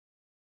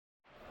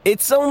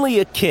It's only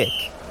a kick,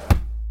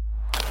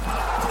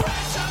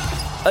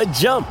 a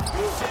jump,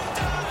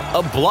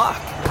 a block.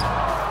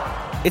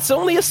 It's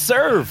only a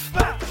serve.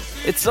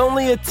 It's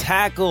only a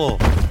tackle,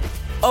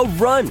 a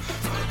run.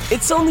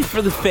 It's only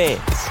for the fans.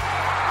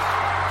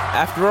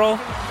 After all,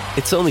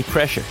 it's only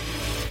pressure.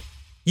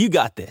 You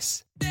got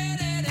this.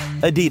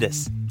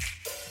 Adidas.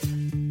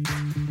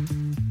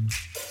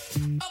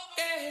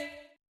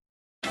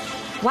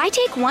 Why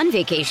take one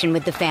vacation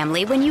with the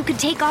family when you could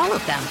take all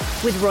of them?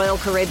 With Royal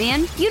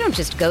Caribbean, you don't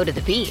just go to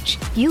the beach.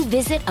 You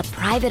visit a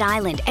private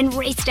island and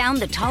race down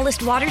the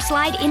tallest water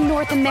slide in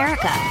North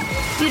America.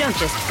 You don't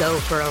just go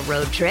for a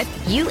road trip.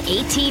 You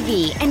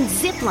ATV and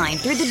zip line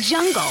through the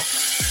jungle.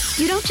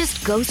 You don't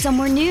just go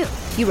somewhere new.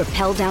 You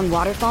rappel down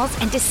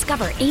waterfalls and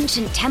discover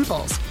ancient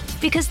temples.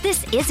 Because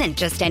this isn't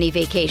just any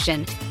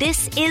vacation.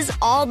 This is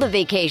all the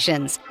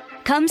vacations.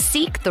 Come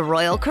seek the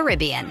Royal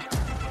Caribbean.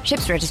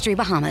 Ships Registry,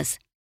 Bahamas.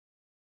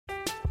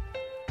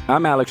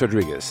 I'm Alex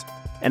Rodriguez.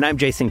 And I'm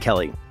Jason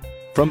Kelly.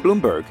 From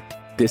Bloomberg,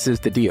 this is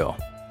The Deal.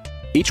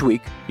 Each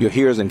week, you'll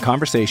hear us in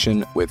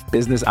conversation with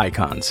business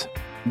icons.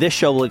 This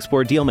show will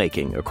explore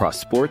deal-making across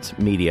sports,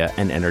 media,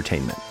 and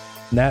entertainment.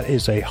 That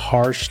is a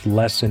harsh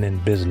lesson in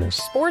business.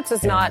 Sports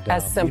is not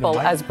as simple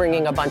as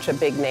bringing a bunch of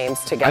big names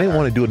together. I didn't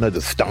want to do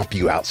another stomp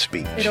you out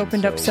speech. It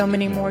opened up so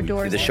many more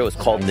doors. The show is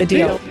called The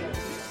Deal.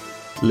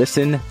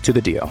 Listen to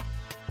The Deal.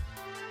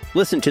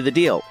 Listen to The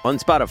Deal on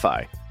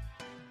Spotify.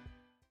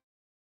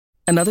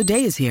 Another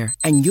day is here,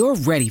 and you're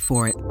ready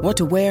for it. What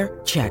to wear?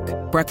 Check.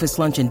 Breakfast,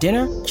 lunch, and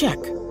dinner?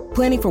 Check.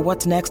 Planning for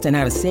what's next and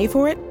how to save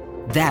for it?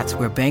 That's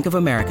where Bank of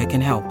America can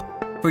help.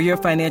 For your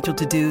financial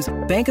to-dos,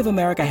 Bank of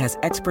America has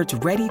experts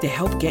ready to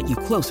help get you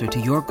closer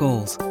to your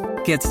goals.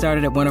 Get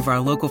started at one of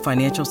our local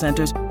financial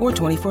centers or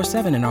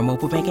 24/7 in our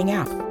mobile banking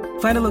app.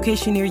 Find a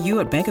location near you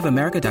at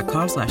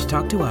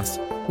bankofamerica.com/talktous.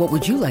 What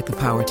would you like the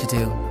power to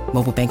do?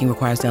 Mobile banking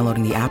requires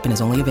downloading the app and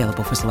is only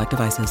available for select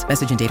devices.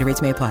 Message and data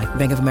rates may apply.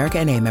 Bank of America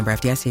NA, member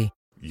FDIC.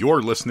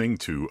 You're listening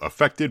to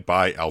Affected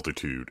by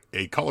Altitude,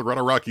 a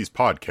Colorado Rockies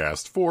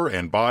podcast for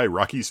and by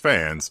Rockies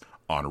fans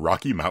on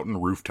Rocky Mountain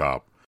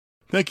Rooftop.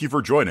 Thank you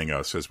for joining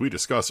us as we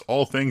discuss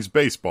all things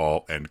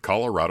baseball and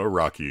Colorado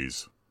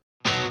Rockies.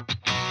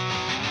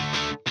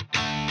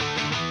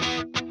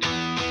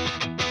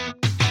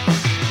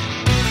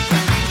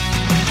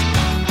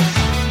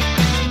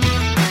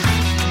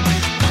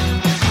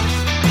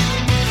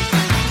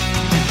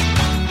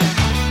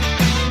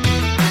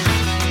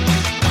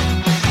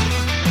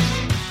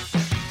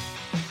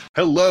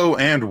 Hello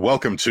and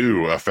welcome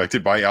to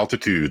Affected by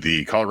Altitude,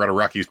 the Colorado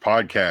Rockies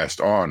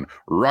podcast on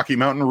Rocky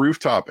Mountain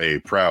Rooftop, a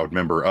proud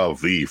member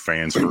of the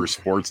Fans First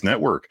Sports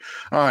Network.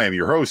 I am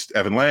your host,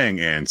 Evan Lang,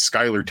 and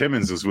Skylar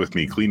Timmons is with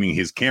me cleaning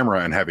his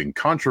camera and having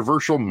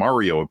controversial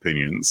Mario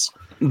opinions.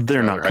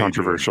 They're not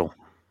controversial.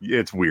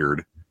 It's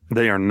weird.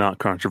 They are not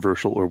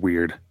controversial or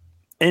weird.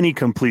 Any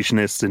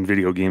completionists in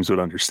video games would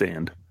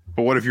understand.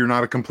 But what if you're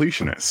not a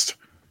completionist?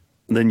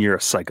 Then you're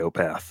a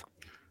psychopath.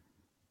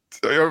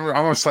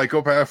 I'm a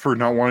psychopath for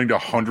not wanting to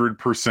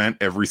 100%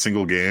 every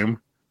single game.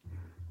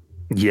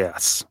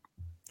 Yes.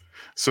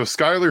 So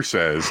Skylar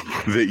says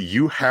that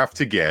you have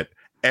to get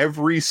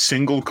every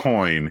single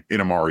coin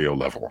in a Mario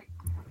level.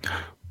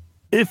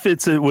 If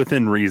it's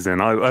within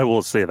reason, I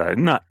will say that.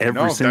 Not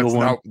every single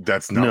one.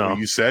 That's not what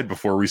you said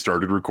before we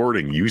started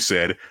recording. You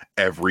said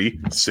every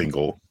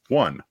single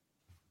one.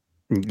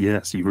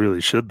 Yes, you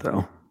really should,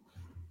 though.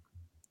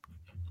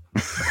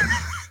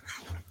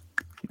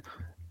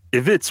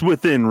 If it's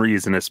within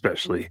reason,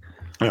 especially.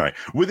 All right.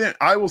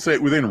 I will say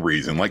within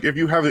reason. Like, if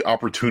you have the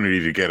opportunity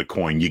to get a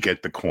coin, you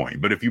get the coin.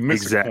 But if you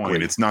miss a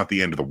coin, it's not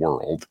the end of the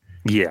world.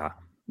 Yeah.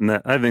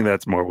 I think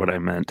that's more what I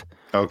meant.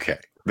 Okay.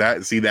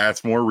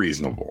 That's more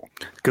reasonable.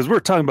 Because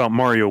we're talking about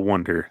Mario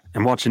Wonder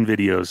and watching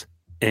videos.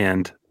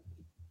 And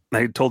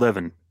I told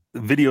Evan, the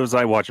videos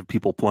I watch of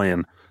people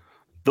playing,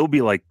 there'll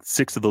be like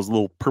 6 of those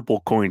little purple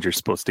coins you're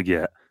supposed to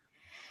get.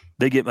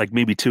 They get like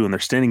maybe 2 and they're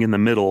standing in the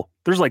middle.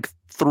 There's like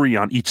 3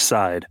 on each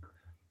side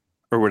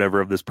or whatever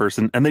of this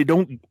person, and they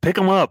don't pick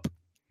them up,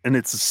 and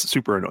it's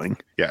super annoying.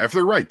 Yeah, if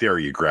they're right there,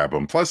 you grab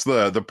them. Plus,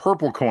 the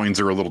purple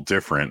coins are a little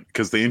different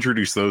because they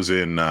introduced those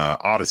in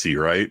Odyssey,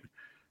 right?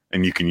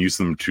 And you can use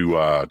them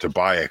to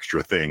buy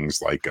extra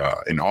things. Like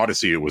in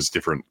Odyssey, it was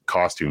different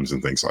costumes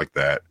and things like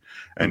that.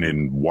 And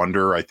in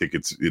Wonder, I think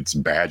it's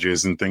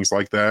badges and things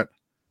like that.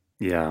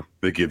 Yeah,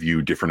 they give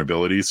you different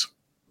abilities.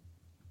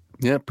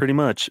 Yeah, pretty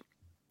much.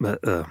 But,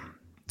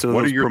 so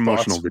what are your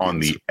thoughts on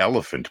the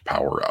elephant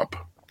power-up?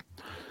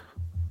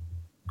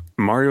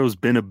 Mario's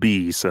been a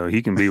bee, so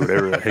he can be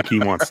whatever the heck he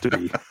wants to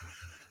be.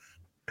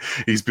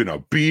 He's been a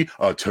bee,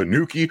 a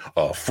tanuki,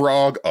 a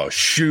frog, a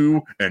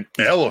shoe, an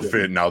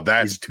elephant. Now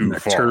that's too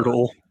far.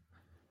 Turtle.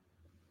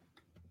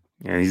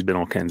 Yeah, he's been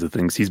all kinds of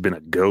things. He's been a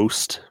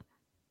ghost.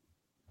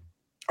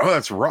 Oh,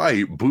 that's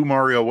right. Boo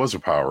Mario was a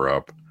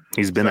power-up.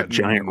 He's been a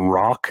giant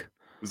rock.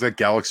 Was that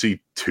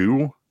Galaxy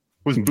 2?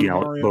 Was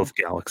both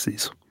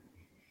galaxies.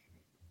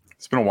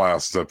 It's been a while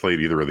since I played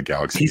either of the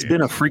Galaxy He's games.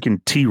 been a freaking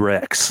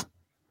T-Rex.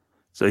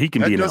 So he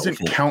can be That an doesn't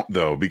elephant. count,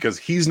 though, because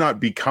he's not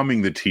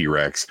becoming the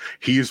T-Rex.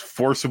 He is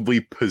forcibly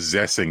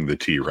possessing the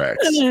T-Rex.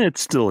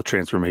 It's still a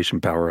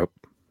transformation power-up.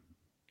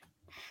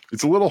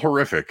 It's a little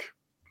horrific.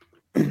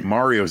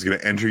 Mario's going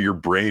to enter your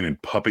brain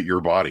and puppet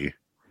your body.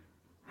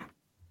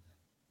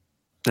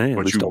 Hey,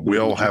 But you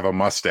will have a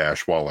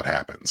mustache while it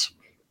happens.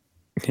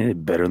 Okay,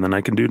 better than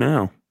I can do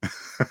now.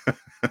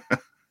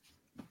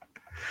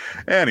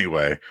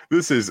 Anyway,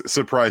 this is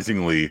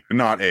surprisingly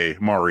not a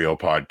Mario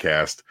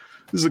podcast.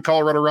 This is a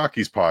Colorado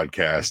Rockies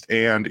podcast.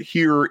 And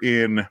here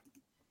in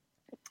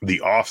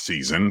the off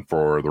season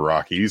for the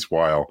Rockies,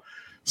 while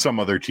some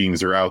other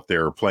teams are out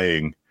there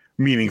playing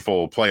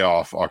meaningful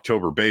playoff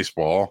October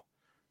baseball,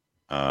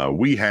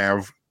 we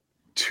have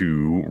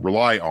to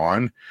rely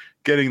on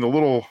getting the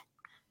little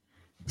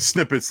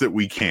snippets that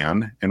we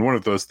can. And one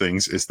of those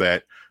things is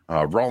that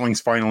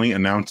Rawlings finally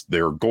announced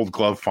their Gold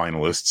Glove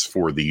finalists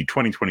for the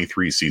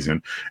 2023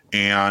 season,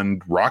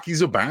 and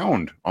Rockies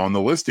abound on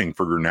the listing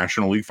for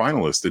National League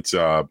finalists.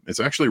 It's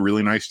actually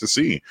really nice to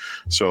see.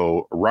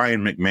 So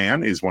Ryan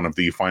McMahon is one of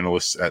the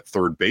finalists at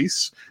third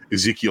base,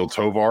 Ezekiel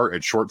Tovar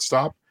at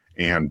shortstop,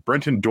 and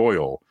Brenton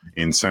Doyle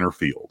in center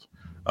field.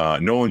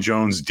 Nolan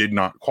Jones did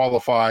not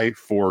qualify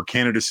for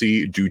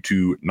candidacy due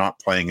to not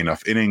playing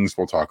enough innings.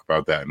 We'll talk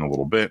about that in a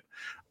little bit.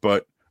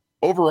 But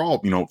overall,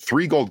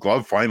 3 Gold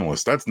Glove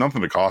finalists, that's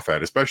nothing to cough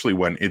at, especially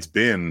when it's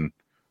been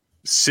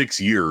 6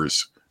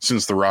 years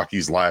since the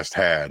Rockies last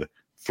had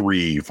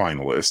 3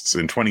 finalists.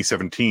 In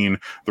 2017,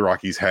 the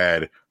Rockies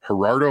had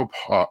Gerardo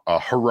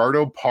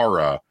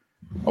Parra,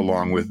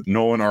 along with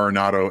Nolan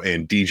Arenado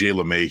and DJ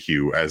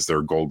LeMahieu as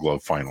their Gold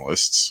Glove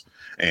finalists.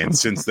 And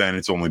since then,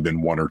 it's only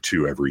been 1 or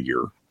 2 every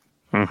year.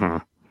 Mm-hmm.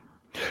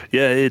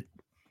 Yeah,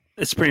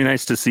 it's pretty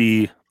nice to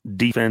see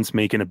defense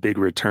making a big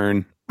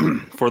return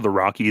for the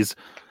Rockies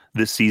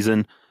this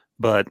season.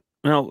 But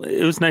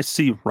it was nice to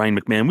see Ryan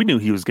McMahon. We knew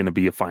he was going to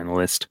be a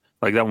finalist.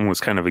 Like, that one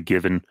was kind of a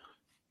given.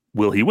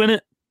 Will he win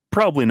it?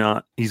 Probably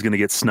not. He's going to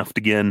get snuffed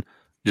again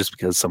just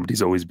because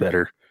somebody's always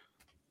better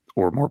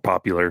or more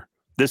popular.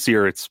 This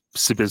year, it's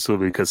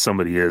specifically because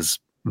somebody is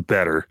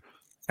better,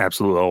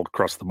 absolutely all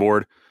across the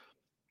board.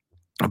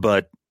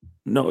 But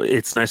no,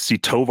 it's nice to see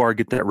Tovar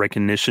get that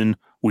recognition.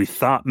 We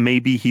thought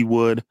maybe he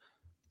would,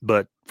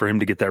 but for him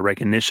to get that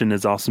recognition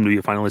is awesome to be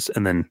a finalist.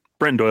 And then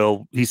Brent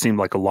Doyle, he seemed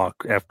like a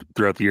lock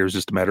throughout the years,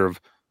 just a matter of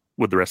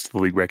would the rest of the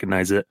league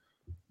recognize it.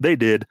 They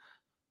did,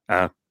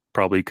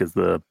 probably because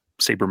the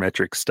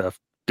sabermetric stuff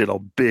did all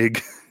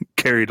big,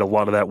 carried a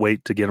lot of that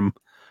weight to get him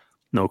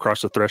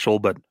across the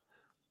threshold. But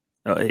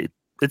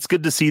it's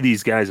good to see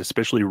these guys,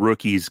 especially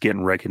rookies,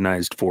 getting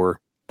recognized for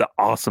the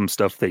awesome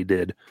stuff they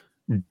did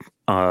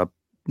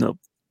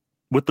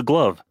with the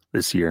glove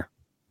this year.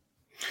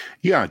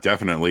 Yeah,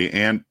 definitely.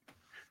 And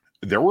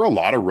there were a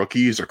lot of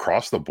rookies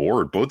across the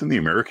board, both in the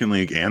American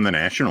League and the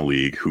National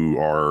League, who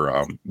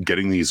are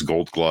getting these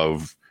Gold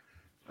Glove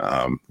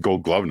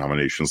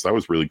nominations. That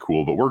was really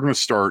cool. But we're going to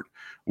start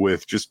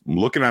with just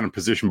looking at a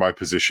position by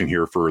position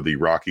here for the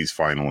Rockies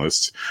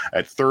finalists.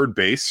 At third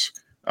base,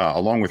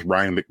 along with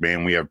Ryan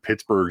McMahon, we have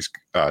Pittsburgh's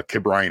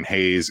Ke'Bryan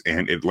Hayes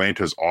and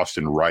Atlanta's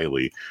Austin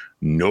Riley.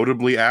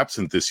 Notably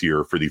absent this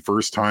year for the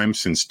first time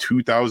since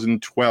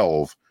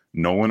 2012,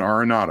 Nolan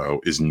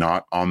Arenado is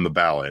not on the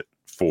ballot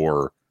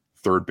for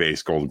third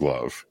base Gold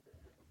Glove.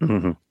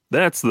 Mm-hmm.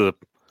 That's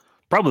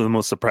probably the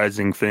most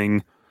surprising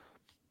thing.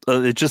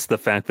 It's just the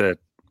fact that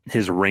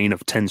his reign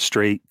of 10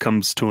 straight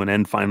comes to an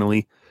end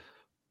finally,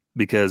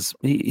 because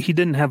he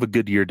didn't have a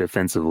good year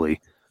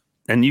defensively.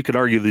 And you could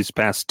argue these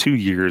past 2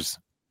 years,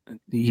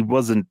 he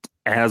wasn't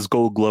as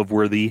Gold Glove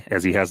worthy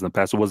as he has in the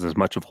past. It wasn't as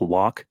much of a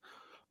lock,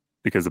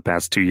 because the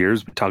past 2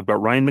 years, we talked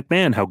about Ryan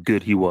McMahon, how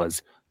good he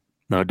was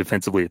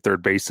defensively at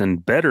third base,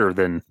 and better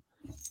than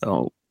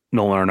Nolan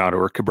Arenado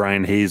or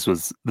Ke'Bryan Hayes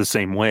was the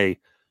same way.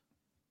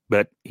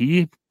 But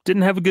he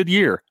didn't have a good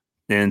year.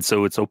 And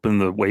so it's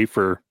opened the way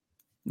for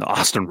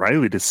Austin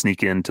Riley to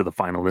sneak into the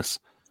finalists.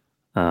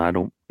 I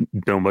don't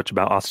know much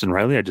about Austin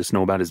Riley. I just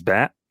know about his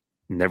bat.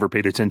 Never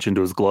paid attention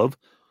to his glove.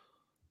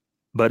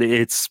 But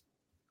it's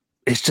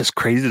just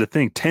crazy to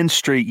think 10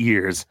 straight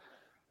years,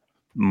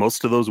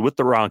 most of those with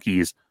the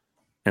Rockies,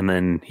 and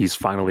then he's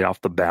finally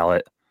off the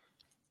ballot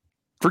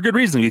for good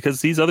reason,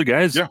 because these other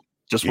guys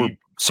were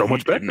so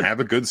much better. Didn't have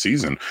a good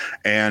season.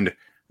 And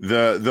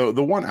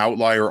the one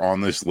outlier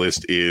on this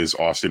list is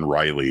Austin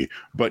Riley,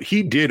 but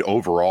he did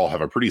overall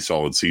have a pretty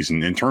solid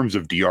season. In terms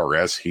of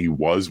DRS, he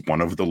was one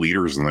of the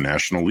leaders in the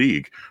National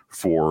League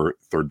for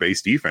third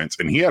base defense,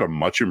 and he had a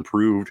much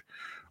improved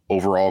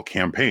overall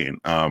campaign.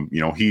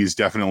 He's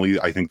definitely,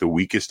 I think, the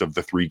weakest of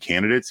the 3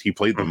 candidates. He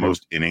played the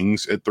most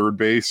innings at third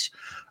base,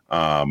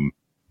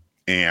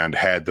 and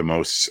had the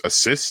most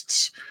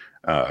assists.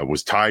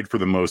 Was tied for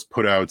the most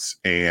putouts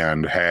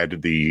and had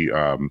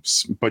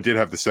but did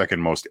have the second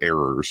most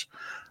errors.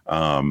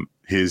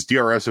 His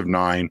DRS of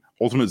 9,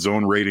 ultimate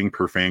zone rating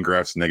per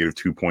Fangraphs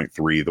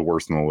 -2.3, the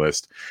worst on the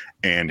list,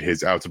 and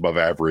his outs above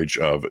average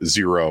of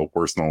 0,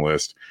 worst on the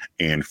list,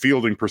 and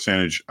fielding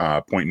percentage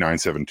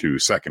 0.972,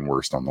 second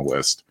worst on the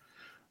list.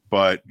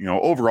 But,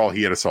 overall,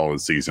 he had a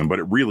solid season. But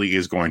it really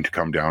is going to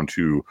come down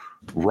to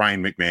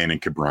Ryan McMahon and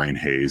Ke'Bryan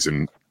Hayes.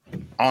 And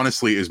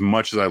honestly, as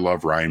much as I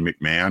love Ryan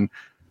McMahon,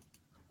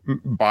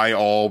 by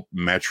all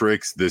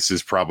metrics, this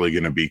is probably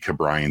going to be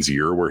Ke'Bryan's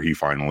year where he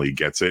finally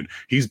gets it.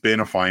 He's been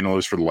a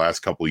finalist for the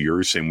last couple of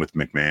years, same with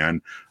McMahon.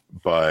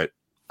 But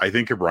I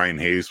think Ke'Bryan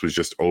Hayes was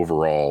just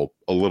overall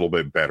a little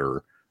bit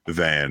better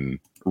than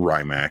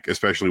Rymack,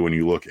 especially when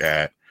you look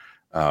at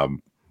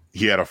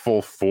he had a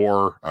full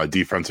 4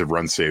 defensive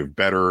run save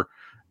better,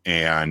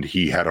 and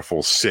he had a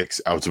full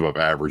 6 outs above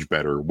average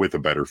better with a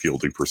better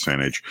fielding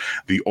percentage.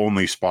 The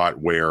only spot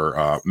where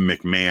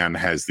McMahon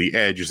has the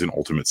edge is an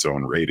ultimate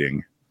zone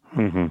rating.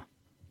 Mm-hmm.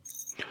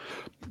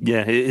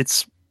 Yeah,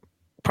 it's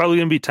probably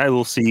going to be tight.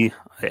 We'll see.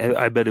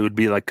 I bet it would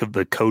be like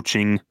the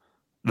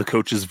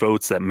coaches'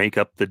 votes that make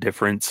up the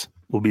difference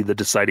will be the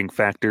deciding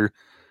factor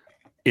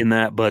in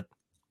that. But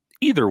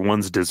either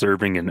one's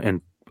deserving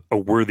and a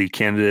worthy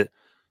candidate.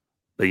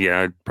 But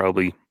yeah,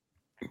 probably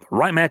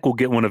Rymack will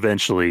get one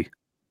eventually.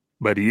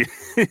 But he's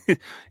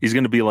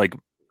going to be like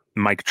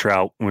Mike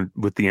Trout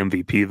with the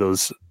MVP,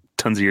 those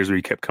tons of years where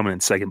he kept coming in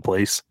second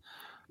place.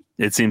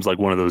 It seems like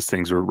one of those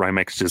things where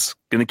Rymack's just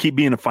going to keep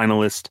being a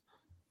finalist,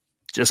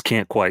 just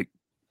can't quite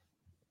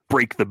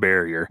break the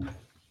barrier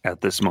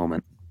at this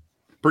moment.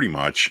 Pretty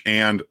much.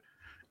 And,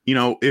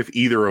 if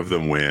either of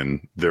them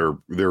win, they're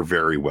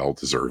very well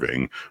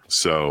deserving.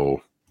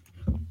 So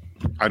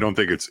I don't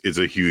think it's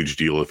a huge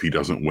deal if he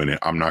doesn't win it.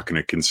 I'm not going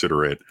to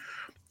consider it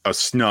a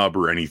snub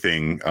or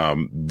anything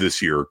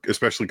this year,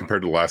 especially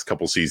compared to the last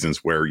couple seasons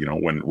where,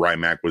 when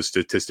Rymack was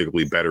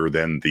statistically better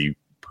than the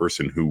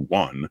person who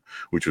won,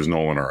 which was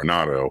Nolan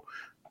Arenado.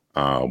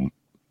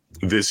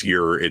 This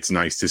year, it's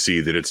nice to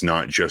see that it's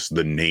not just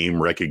the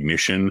name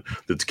recognition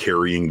that's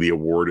carrying the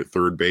award at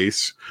third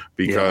base,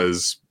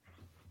 because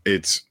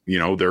it's,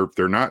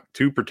 they're not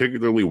two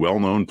particularly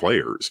well-known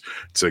players.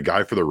 It's a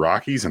guy for the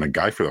Rockies and a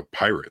guy for the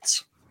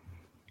Pirates.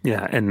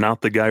 Yeah, and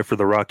not the guy for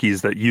the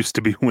Rockies that used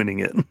to be winning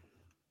it.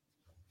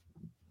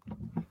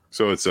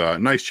 So it's a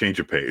nice change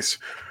of pace.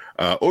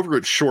 Over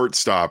at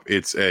shortstop,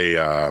 it's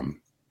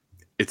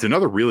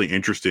another really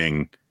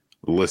interesting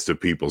list of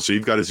people. So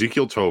you've got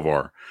Ezequiel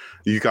Tovar.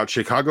 You've got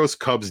Chicago's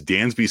Cubs'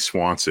 Dansby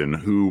Swanson,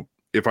 who,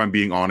 if I'm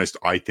being honest,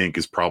 I think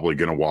is probably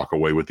going to walk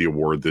away with the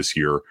award this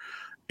year.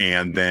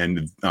 And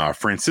then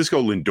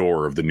Francisco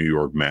Lindor of the New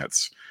York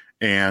Mets.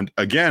 And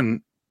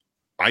again,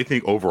 I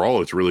think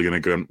overall it's really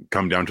going to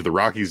come down to the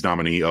Rockies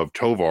nominee of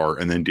Tovar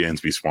and then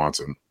Dansby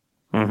Swanson.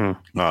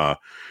 Mm-hmm.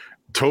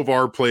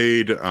 Tovar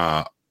played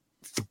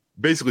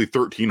basically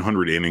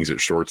 1,300 innings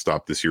at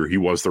shortstop this year. He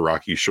was the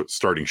Rockies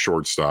starting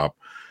shortstop.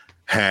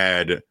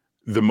 Had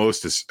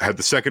the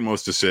second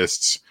most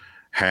assists.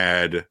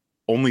 Had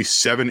only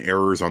 7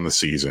 errors on the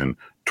season.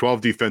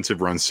 12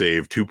 defensive runs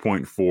saved,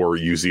 2.4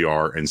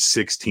 UZR, and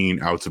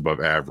 16 outs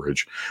above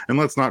average. And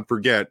let's not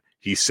forget,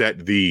 he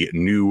set the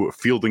new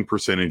fielding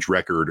percentage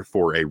record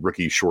for a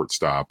rookie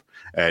shortstop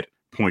at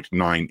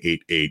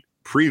 .988,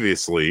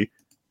 previously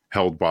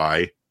held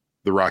by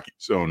the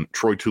Rockies' own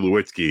Troy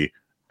Tulowitzki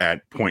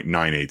at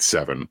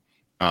 .987.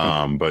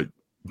 But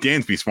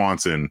Dansby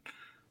Swanson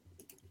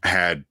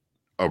had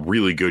a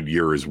really good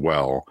year as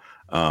well.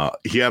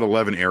 He had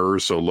 11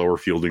 errors, so lower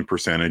fielding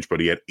percentage, but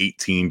he had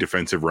 18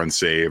 defensive runs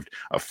saved,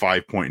 a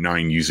 5.9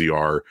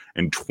 UZR,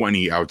 and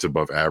 20 outs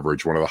above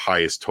average, one of the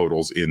highest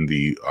totals in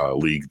the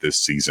league this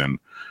season.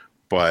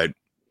 But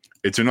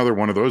it's another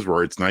one of those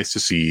where it's nice to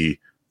see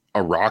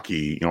a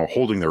Rocky,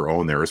 holding their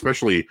own there,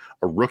 especially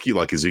a rookie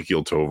like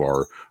Ezequiel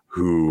Tovar,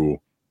 who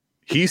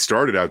he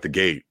started out the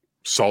gate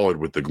solid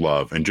with the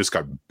glove and just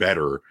got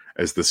better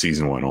as the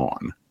season went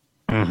on.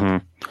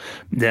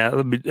 Mm-hmm. Yeah,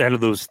 out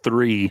of those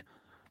 3,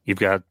 you've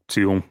got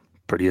 2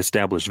 pretty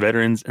established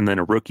veterans and then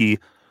a rookie,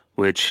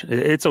 which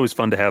it's always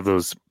fun to have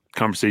those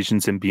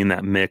conversations and be in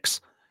that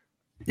mix.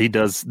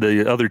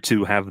 The other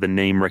 2 have the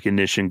name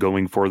recognition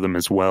going for them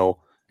as well,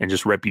 and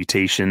just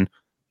reputation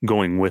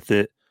going with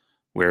it,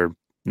 where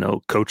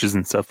coaches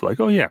and stuff like,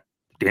 oh yeah,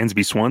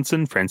 Dansby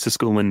Swanson,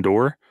 Francisco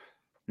Lindor,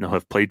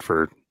 have played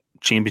for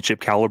championship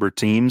caliber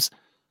teams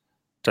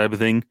type of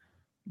thing.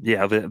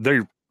 Yeah,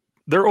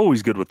 they're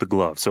always good with the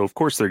glove, so of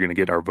course they're going to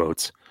get our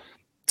votes.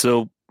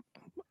 So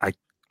I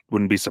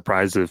wouldn't be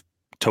surprised if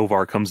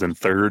Tovar comes in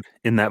third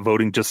in that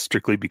voting, just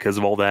strictly because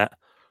of all that.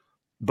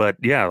 But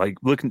yeah,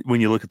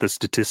 when you look at the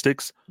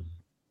statistics,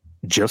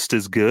 just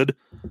as good.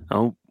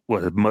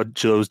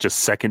 Mudjoe's just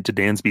second to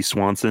Dansby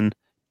Swanson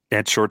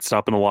at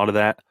shortstop in a lot of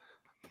that.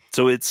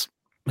 So it's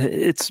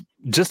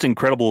just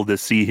incredible to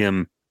see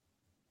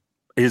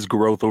his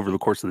growth over the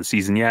course of the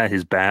season. Yeah,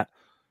 his bat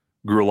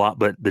grew a lot,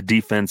 but the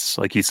defense,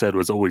 like he said,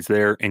 was always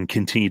there and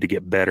continued to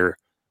get better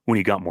when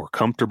he got more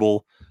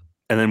comfortable.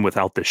 And then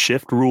without the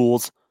shift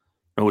rules,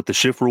 with the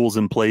shift rules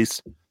in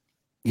place,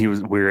 we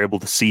were able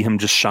to see him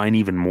just shine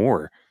even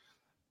more,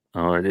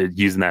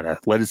 using that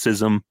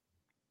athleticism.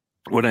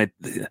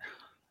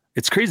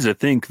 It's crazy to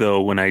think,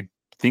 though, when I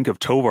think of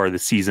Tovar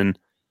this season,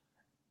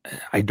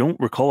 I don't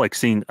recall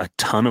seeing a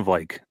ton of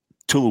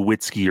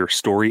Tulowitzki or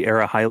Story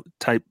era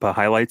type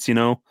highlights.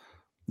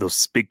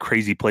 those big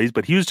crazy plays,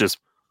 but he was just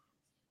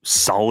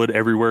solid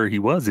everywhere he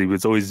was. He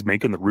was always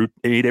making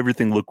made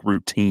everything look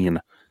routine.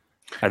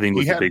 I think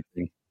was the big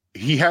thing.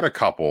 He had a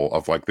couple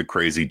of like the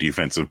crazy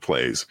defensive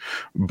plays,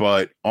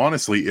 but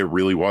honestly, it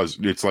really was.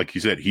 It's like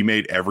you said, he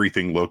made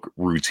everything look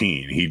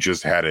routine. He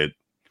just had it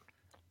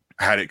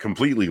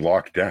completely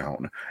locked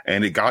down,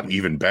 and it got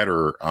even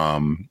better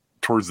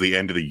towards the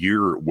end of the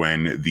year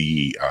when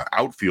the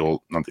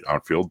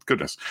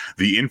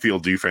the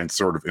infield defense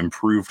sort of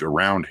improved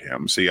around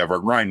him. So you have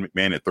Ryan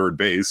McMahon at third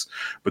base,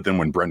 but then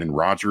when Brendan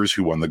Rodgers,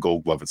 who won the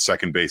Gold Glove at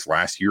second base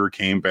last year,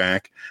 came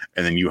back,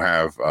 and then you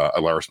have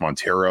Alaris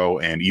Montero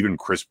and even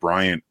Chris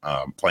Bryant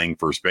playing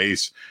first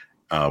base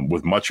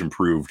with much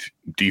improved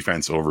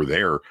defense over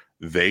there.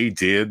 They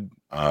did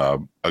a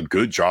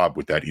good job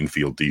with that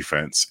infield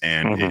defense,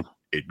 and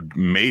it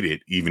made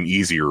it even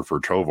easier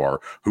for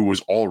Tovar, who was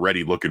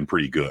already looking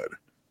pretty good.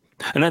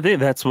 And I think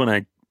that's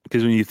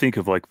because when you think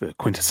of like the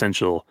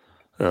quintessential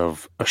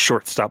of a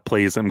shortstop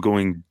plays, I'm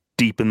going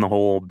deep in the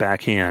hole,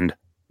 backhand,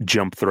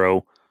 jump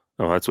throw.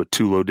 Oh, that's what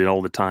Tulo did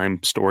all the time.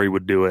 Story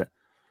would do it,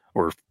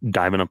 or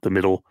diving up the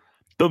middle.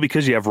 Though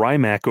because you have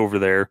Rymack over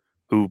there,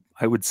 who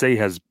I would say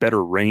has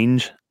better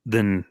range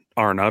than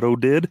Arenado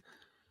did,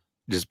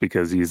 just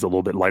because he's a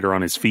little bit lighter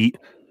on his feet.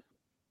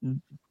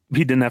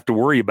 He didn't have to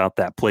worry about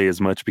that play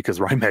as much because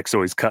Rymack's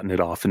always cutting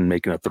it off and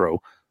making a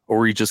throw,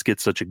 or he just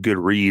gets such a good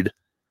read.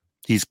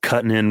 He's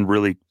cutting in,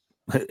 really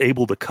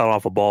able to cut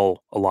off a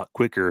ball a lot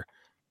quicker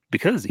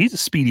because he's a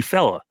speedy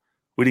fella.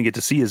 We didn't get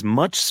to see as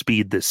much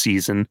speed this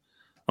season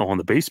on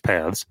the base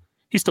paths.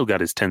 He still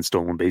got his 10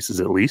 stolen bases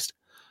at least,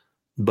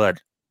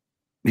 but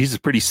he's a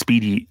pretty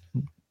speedy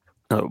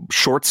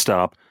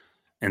shortstop.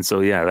 And so,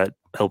 yeah, that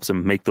helps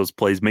him make those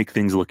plays, make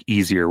things look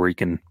easier where he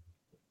can.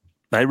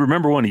 I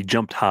remember when he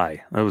jumped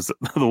high. That was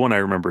the one I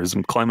remember, is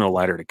him climbing a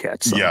ladder to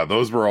catch something. Yeah,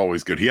 those were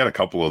always good. He had a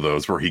couple of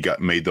those where he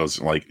made those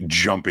like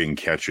jumping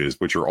catches,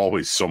 which are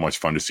always so much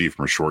fun to see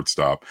from a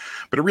shortstop.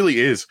 But it really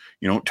is,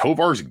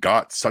 Tovar's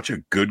got such a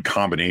good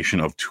combination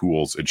of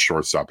tools at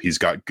shortstop. He's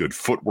got good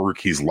footwork.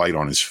 He's light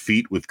on his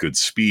feet with good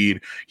speed.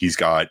 He's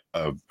got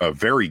a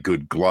very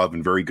good glove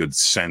and very good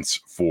sense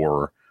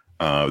for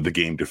the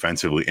game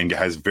defensively, and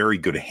has very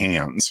good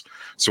hands,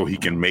 so he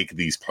can make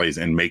these plays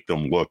and make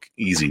them look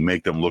easy,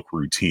 make them look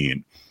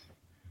routine.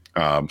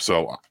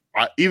 So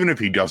even if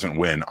he doesn't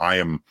win, I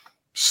am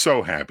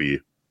so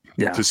happy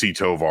to see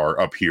Tovar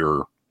up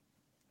here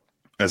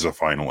as a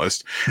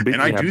finalist.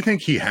 And I do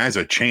think he has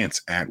a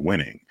chance at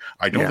winning.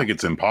 I don't think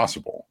it's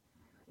impossible.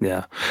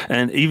 Yeah.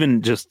 And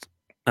even just,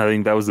 I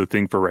think that was the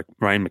thing for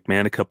Ryan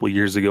McMahon a couple of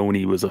years ago when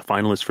he was a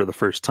finalist for the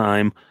first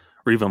time,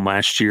 or even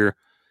last year.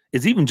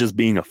 It's even just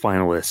being a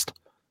finalist,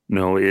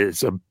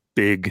 is a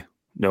big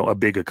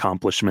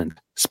accomplishment,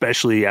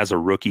 especially as a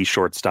rookie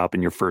shortstop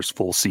in your first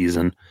full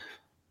season,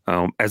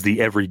 as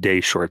the everyday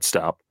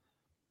shortstop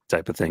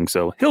type of thing.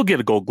 So he'll get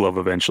a Gold Glove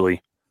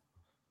eventually.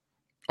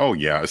 Oh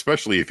yeah,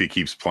 especially if he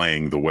keeps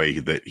playing the way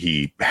that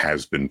he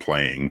has been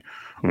playing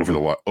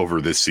over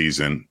this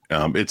season.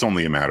 It's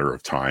only a matter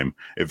of time.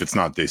 If it's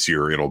not this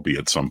year, it'll be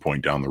at some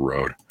point down the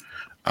road.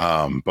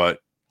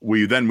 But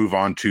we then move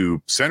on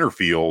to center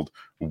field,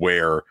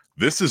 where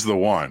this is the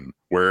one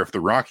where if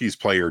the Rockies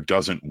player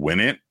doesn't win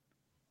it,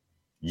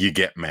 you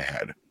get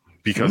mad,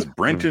 because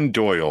Brenton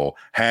Doyle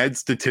had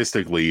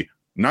statistically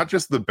not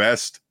just the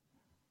best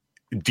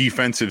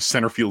defensive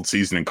center field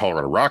season in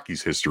Colorado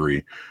Rockies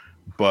history,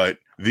 but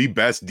the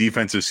best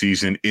defensive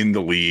season in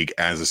the league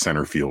as a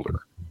center fielder.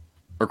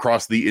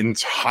 Across the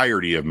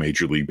entirety of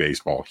Major League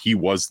Baseball, he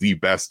was the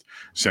best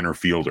center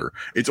fielder.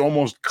 It's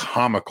almost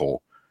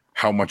comical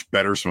how much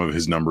better some of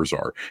his numbers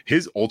are.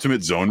 His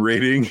ultimate zone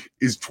rating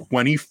is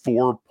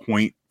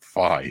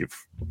 24.5.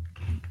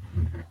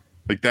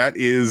 Like, that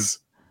is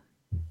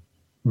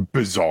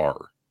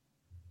bizarre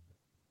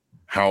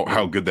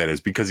how good that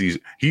is, because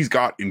he's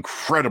got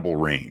incredible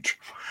range.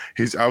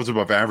 His outs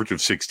above average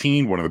of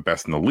 16, one of the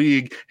best in the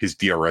league. His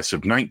DRS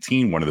of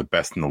 19, one of the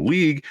best in the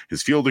league.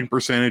 His fielding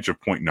percentage of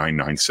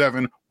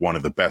 .997, one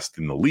of the best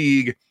in the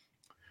league.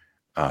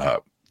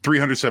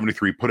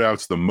 373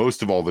 putouts, the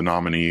most of all the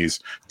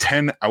nominees,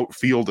 10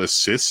 outfield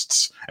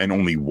assists, and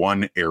only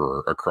one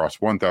error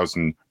across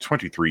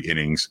 1,023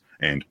 innings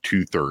and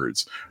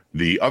 2/3.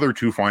 The other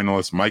two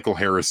finalists, Michael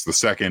Harris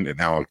II and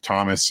Alek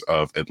Thomas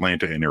of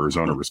Atlanta and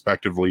Arizona,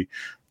 respectively,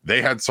 they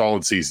had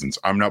solid seasons.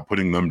 I'm not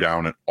putting them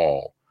down at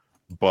all.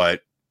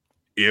 But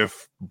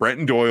if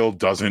Brenton Doyle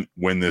doesn't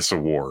win this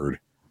award,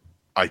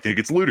 I think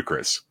it's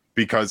ludicrous,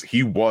 because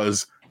he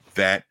was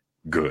that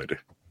good.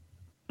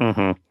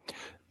 Mm-hmm.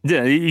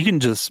 Yeah,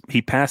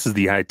 he passes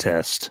the eye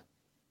test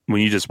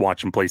when you just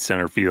watch him play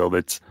center field.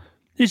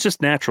 He's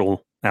just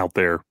natural out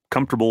there,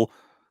 comfortable,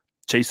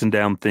 chasing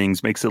down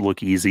things, makes it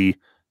look easy.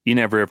 You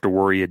never have to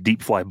worry a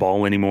deep fly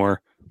ball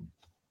anymore.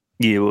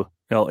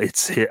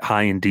 It's hit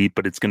high and deep,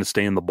 but it's going to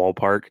stay in the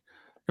ballpark.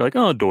 You're like,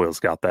 oh, Doyle's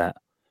got that.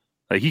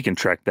 Like, he can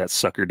track that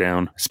sucker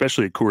down,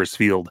 especially at Coors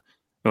Field,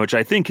 which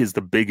I think is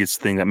the biggest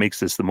thing that makes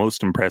this the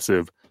most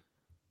impressive.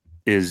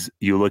 Is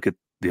you look at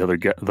the other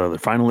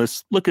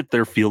finalists, look at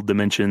their field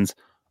dimensions.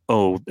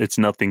 oh, it's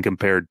nothing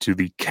compared to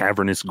the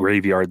cavernous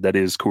graveyard that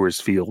is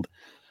Coors Field.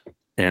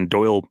 And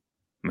Doyle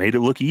made it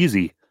look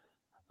easy.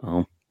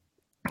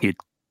 He'd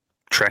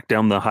track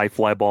down the high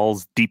fly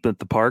balls deep at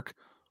the park,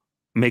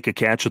 make a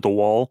catch at the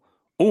wall,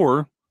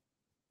 or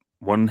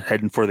one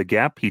heading for the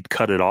gap, he'd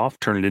cut it off,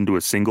 turn it into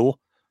a single.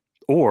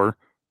 Or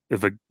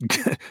if you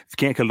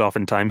can't cut it off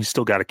in time, he's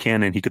still got a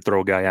cannon. He could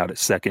throw a guy out at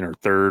second or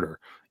third or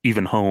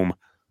even home.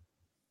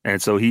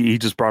 And so he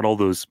just brought all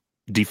those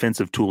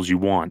defensive tools you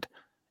want.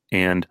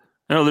 And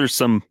I know there's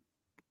some,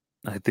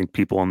 I think,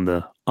 people on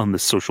the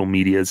social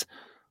medias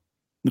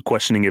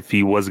questioning if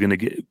he was going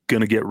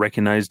to get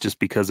recognized just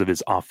because of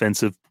his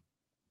offensive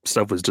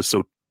stuff was just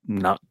so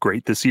not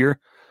great this year.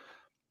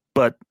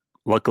 But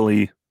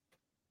luckily,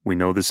 we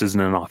know this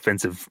isn't an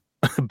offensive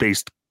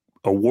based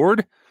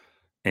award.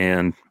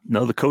 And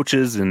no, the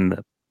coaches and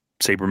the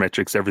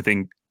sabermetrics,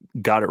 everything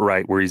got it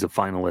right where he's a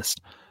finalist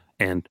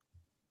and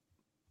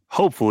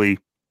hopefully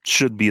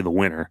should be the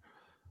winner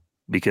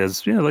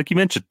because, like you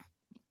mentioned,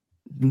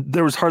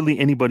 there was hardly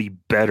anybody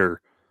better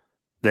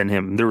than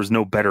him. There was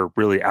no better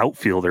really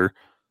outfielder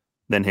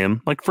than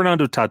him, like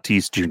Fernando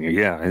Tatis Jr.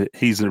 Yeah,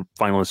 he's a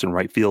finalist in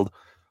right field.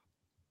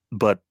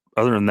 But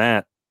other than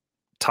that,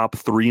 top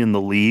 3 in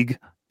the league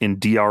in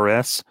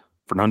DRS,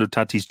 Fernando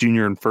Tatis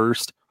Jr. in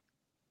first,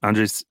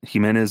 Andres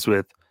Jimenez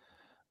with,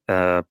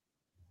 who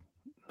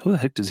the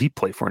heck does he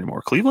play for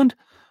anymore? Cleveland?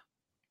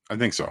 I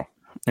think so.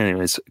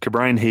 Anyways,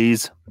 Ke'Bryan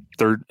Hayes,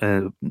 third,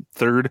 and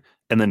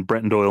then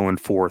Brenton Doyle in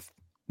fourth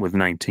with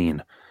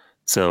 19.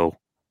 So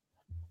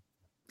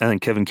I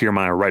think Kevin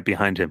Kiermaier right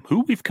behind him,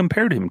 who we've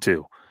compared him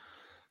to.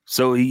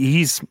 So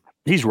he's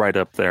right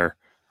up there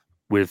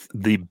with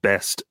the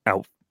best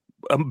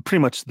pretty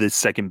much the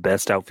second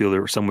best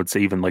outfielder, or some would say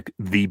even like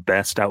the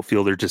best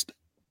outfielder, just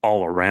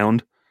all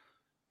around.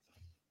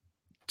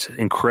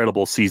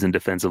 Incredible season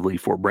defensively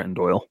for Brenton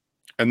Doyle.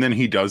 And then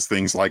he does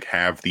things like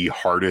have the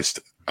hardest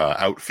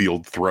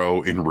outfield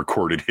throw in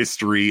recorded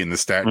history in the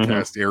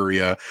StatCast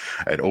area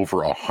at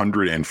over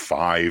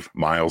 105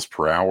 miles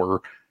per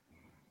hour.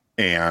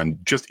 And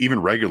just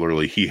even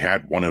regularly, he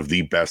had one of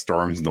the best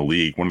arms in the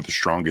league, one of the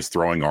strongest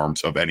throwing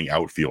arms of any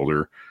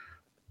outfielder,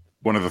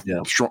 one of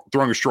the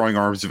strongest throwing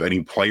arms of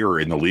any player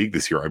in the league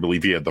this year. I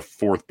believe he had the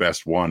 4th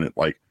best one at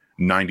like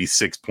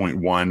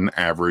 96.1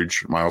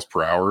 average miles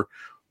per hour.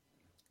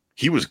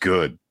 He was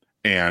good,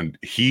 and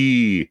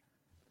he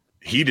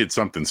did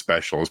something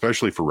special,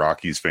 especially for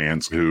Rockies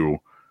fans who,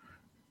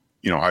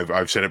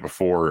 I've said it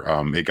before.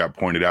 It got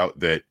pointed out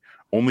that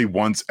only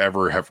once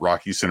ever have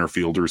Rockies center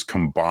fielders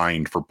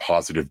combined for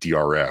positive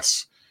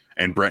DRS,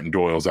 and Brenton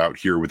Doyle's out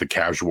here with a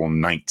casual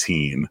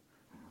 19.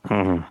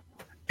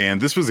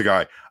 And this was a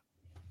guy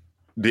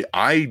that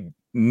I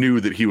knew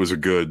that he was a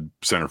good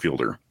center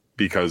fielder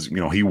because,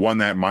 he won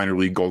that minor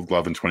league Gold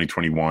Glove in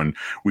 2021.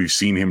 We've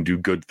seen him do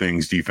good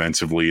things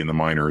defensively in the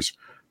minors,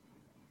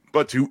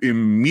 but to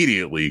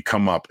immediately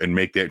come up and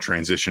make that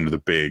transition to the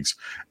bigs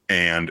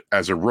and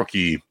as a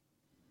rookie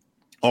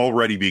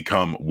already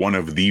become one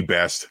of the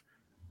best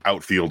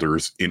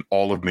outfielders in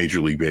all of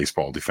Major League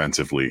Baseball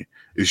defensively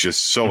is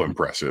just so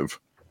impressive.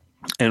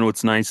 And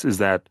what's nice is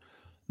that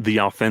the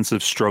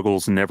offensive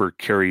struggles never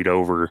carried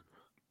over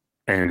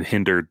and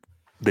hindered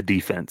the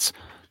defense,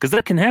 because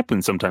that can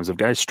happen sometimes if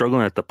guys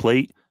struggling at the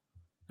plate.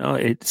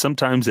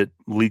 Sometimes it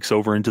leaks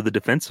over into the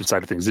defensive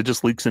side of things. It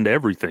just leaks into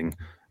everything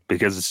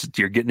because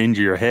you're getting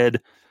into your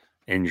head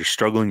and you're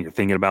struggling. You're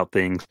thinking about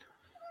things,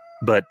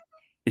 but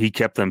he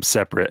kept them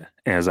separate.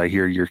 As I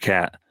hear your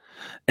cat,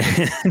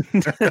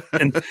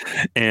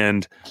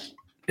 and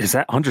is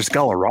that Andres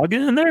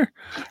Galarraga in there?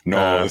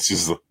 No, this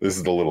is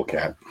the little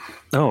cat.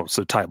 Oh,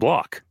 so Ty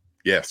Block.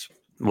 Yes,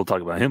 we'll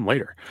talk about him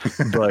later.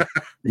 But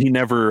he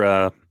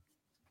never.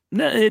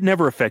 It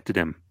never affected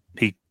him.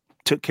 He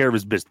took care of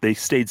his business. They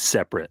stayed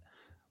separate.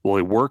 While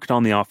he worked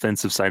on the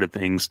offensive side of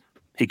things,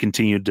 he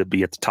continued to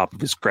be at the top of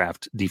his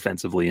craft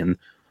defensively. And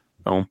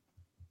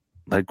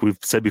like we've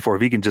said before,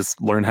 if he can just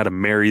learn how to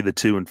marry the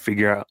two and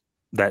figure out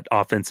that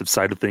offensive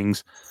side of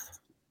things,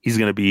 he's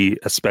going to be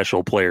a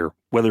special player,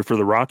 whether for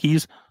the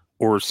Rockies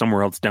or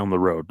somewhere else down the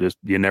road. Just,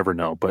 you never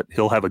know, but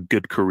he'll have a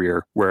good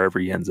career wherever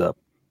he ends up.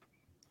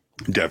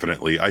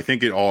 Definitely. I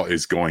think it all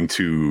is going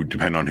to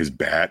depend on his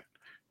bat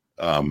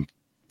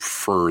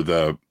for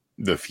the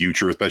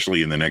future,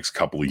 especially in the next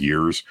couple of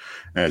years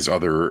as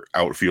other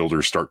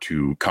outfielders start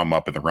to come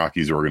up in the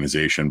Rockies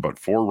organization. But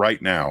for right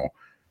now,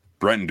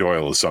 Brenton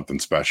Doyle is something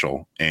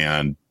special,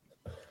 and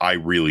I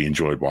really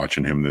enjoyed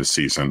watching him this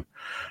season.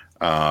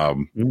 We're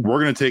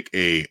going to take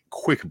a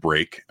quick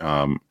break,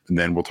 and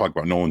then we'll talk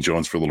about Nolan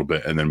Jones for a little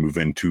bit and then move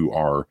into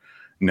our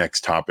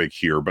next topic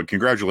here. But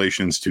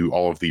congratulations to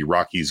all of the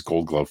Rockies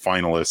Gold Glove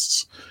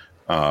finalists.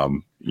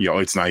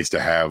 It's nice to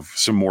have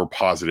some more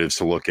positives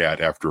to look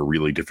at after a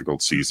really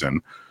difficult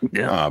season.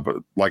 Yeah. But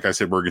like I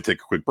said, we're going to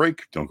take a quick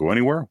break. Don't go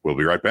anywhere. We'll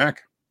be right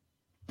back.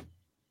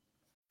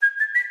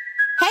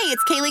 Hey,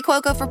 it's Kaylee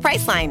Cuoco for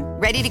Priceline.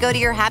 Ready to go to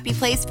your happy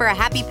place for a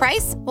happy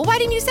price? Well, why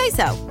didn't you say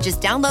so?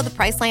 Just download the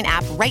Priceline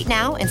app right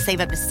now and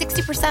save up to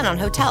 60% on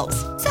hotels.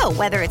 So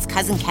whether it's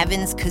Cousin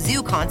Kevin's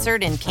Kazoo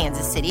Concert in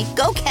Kansas City,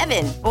 go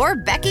Kevin, or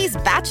Becky's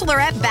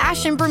Bachelorette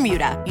Bash in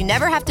Bermuda, you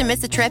never have to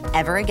miss a trip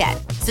ever again.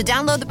 So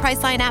download the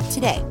Priceline app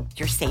today.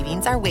 Your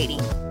savings are waiting.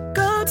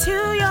 Go to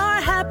your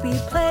happy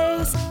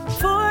place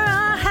for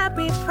a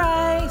happy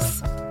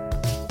price.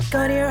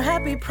 Go to your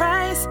happy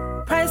price,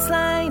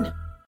 Priceline.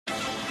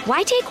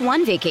 Why take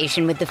one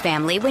vacation with the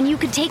family when you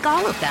could take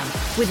all of them?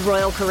 With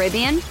Royal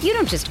Caribbean, you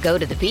don't just go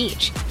to the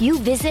beach. You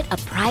visit a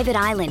private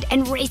island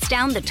and race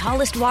down the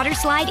tallest water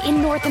slide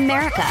in North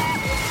America.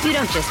 You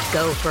don't just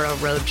go for a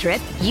road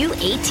trip. You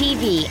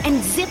ATV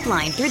and zip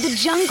line through the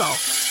jungle.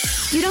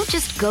 You don't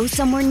just go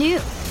somewhere new.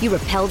 You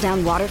rappel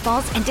down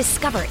waterfalls and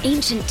discover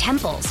ancient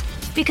temples.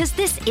 Because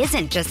this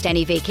isn't just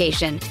any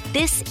vacation.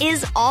 This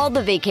is all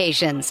the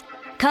vacations.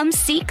 Come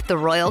seek the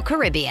Royal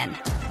Caribbean.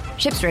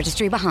 Ships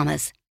Registry,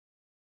 Bahamas.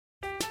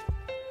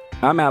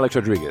 I'm Alex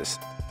Rodriguez.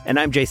 And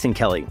I'm Jason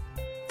Kelly.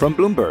 From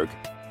Bloomberg,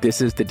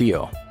 this is The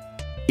Deal.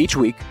 Each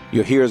week,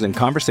 you'll hear us in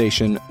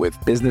conversation with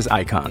business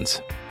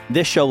icons.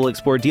 This show will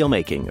explore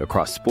deal-making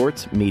across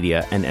sports,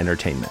 media, and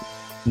entertainment.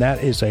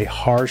 That is a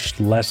harsh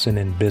lesson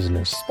in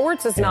business.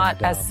 Sports is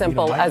not as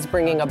simple as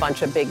bringing a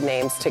bunch of big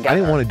names together. I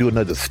didn't want to do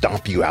another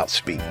stomp you out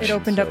speech. It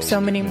opened up so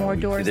many more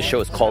doors. The show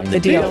is called The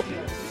Deal.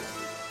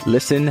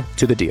 Listen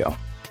to The Deal.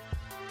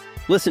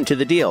 Listen to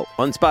The Deal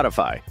on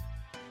Spotify.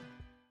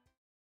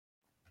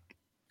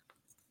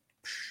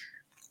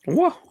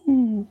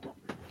 Woohoo!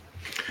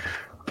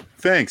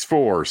 Thanks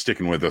for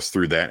sticking with us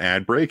through that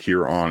ad break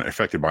here on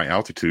Affected by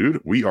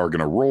Altitude. We are going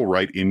to roll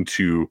right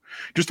into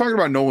just talking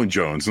about Nolan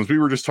Jones. Since we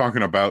were just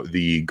talking about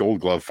the Gold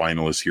Glove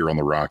finalists here on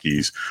the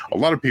Rockies, a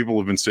lot of people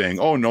have been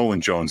saying, oh,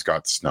 Nolan Jones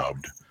got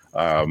snubbed.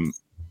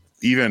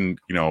 Even,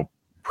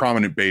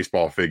 prominent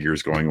baseball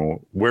figures going,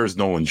 well, where's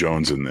Nolan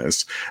Jones in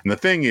this? And the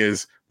thing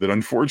is that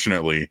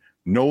unfortunately,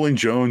 Nolan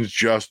Jones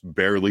just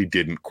barely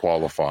didn't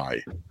qualify.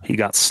 He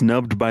got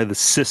snubbed by the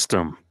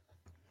system.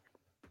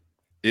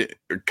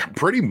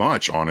 Pretty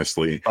much,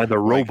 honestly. By the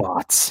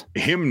robots.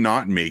 Him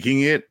not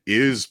making it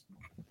is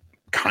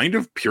kind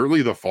of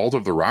purely the fault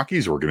of the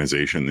Rockies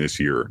organization this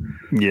year.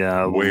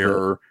 Yeah.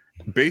 Where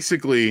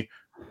basically,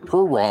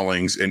 per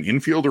Rawlings, an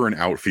infielder and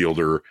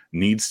outfielder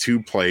needs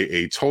to play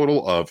a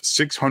total of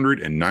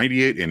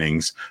 698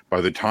 innings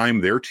by the time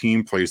their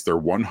team plays their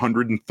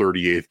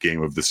 138th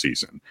game of the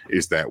season.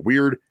 Is that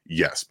weird?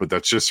 Yes, but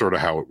that's just sort of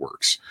how it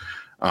works.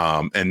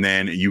 And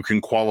then you can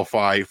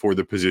qualify for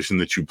the position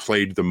that you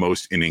played the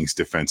most innings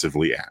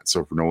defensively at.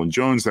 So for Nolan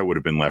Jones, that would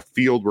have been left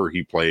field, where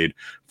he played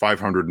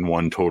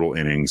 501 total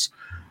innings.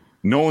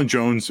 Nolan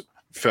Jones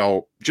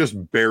fell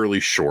just barely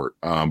short.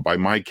 By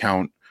my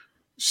count,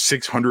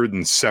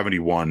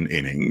 671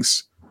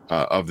 innings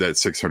of that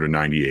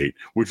 698,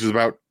 which is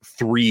about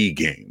 3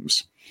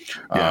 games.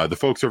 The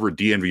folks over at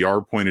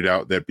DNVR pointed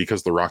out that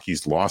because the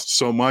Rockies lost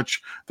so much,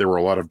 there were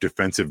a lot of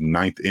defensive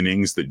ninth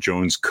innings that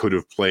Jones could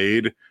have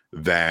played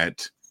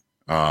that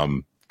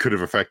could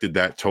have affected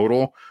that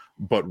total.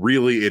 But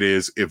really it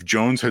is, if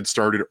Jones had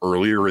started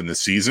earlier in the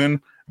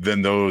season,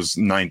 then those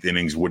ninth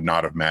innings would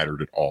not have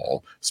mattered at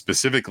all.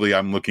 Specifically,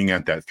 I'm looking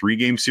at that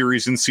 3-game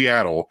series in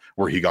Seattle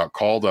where he got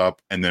called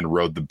up and then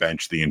rode the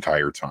bench the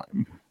entire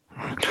time.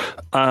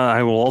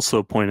 I will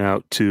also point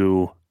out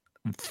to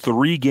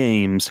 3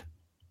 games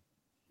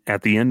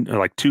at the end, or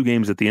like 2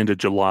 games at the end of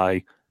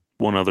July,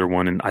 one other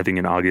one, and I think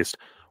in August,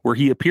 where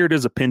he appeared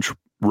as a pinch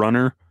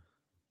runner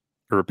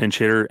or a pinch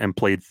hitter and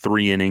played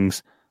 3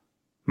 innings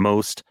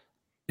most.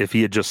 If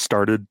he had just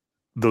started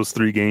those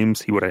 3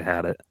 games, he would have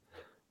had it.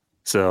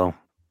 So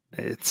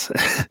it's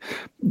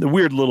the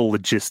weird little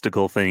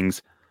logistical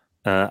things.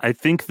 I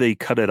think they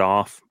cut it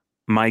off.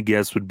 My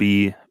guess would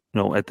be,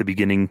 at the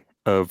beginning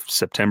of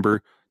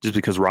September, just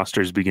because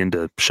rosters begin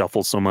to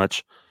shuffle so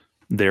much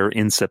there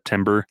in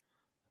September.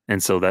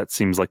 And so that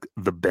seems like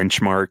the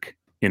benchmark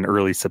in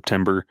early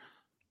September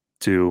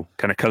to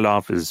kind of cut it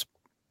off, as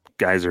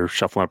guys are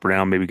shuffling up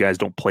around. Maybe guys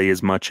don't play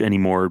as much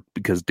anymore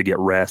because to get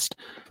rest,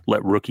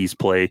 let rookies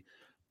play,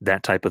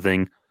 that type of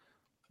thing.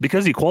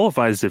 Because he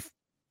qualifies if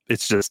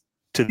it's just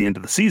to the end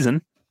of the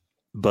season.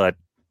 But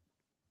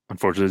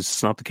unfortunately,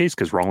 it's not the case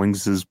because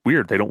Rawlings is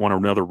weird. They don't want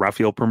another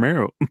Rafael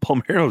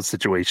Palmeiro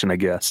situation, I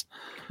guess.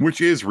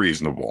 Which is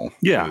reasonable.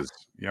 Yeah.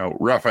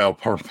 Rafael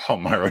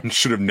Palmeiro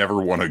should have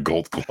never won a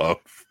Gold Glove.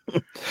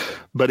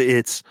 But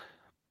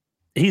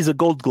he's a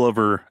Gold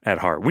Glover at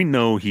heart. We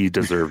know he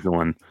deserved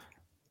one.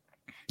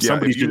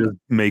 Somebody should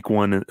make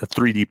one, a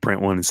 3D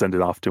print one, and send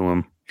it off to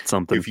him.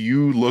 Something. If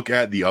you look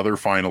at the other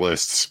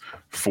finalists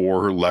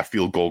for left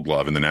field Gold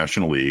Glove in the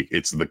National League,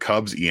 it's the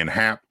Cubs' Ian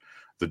Happ,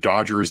 the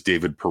Dodgers'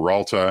 David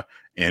Peralta,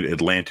 and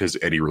Atlanta's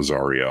Eddie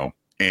Rosario.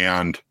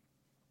 And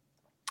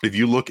if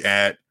you look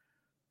at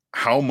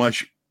how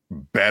much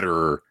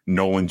better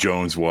Nolan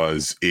Jones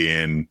was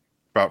in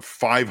about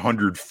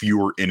 500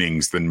 fewer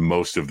innings than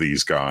most of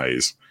these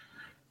guys,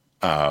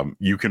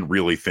 you can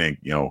really think,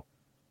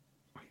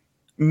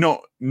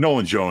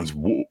 Nolan Jones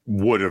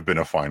would have been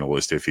a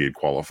finalist if he had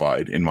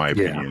qualified, in my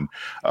opinion.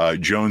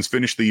 Jones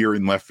finished the year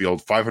in left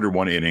field,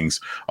 501 innings,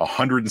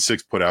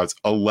 106 putouts,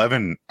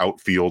 11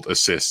 outfield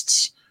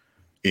assists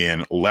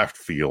in left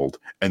field,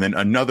 and then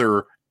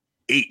another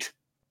 8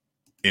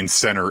 in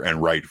center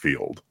and right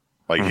field.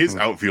 Like his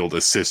outfield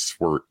assists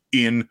were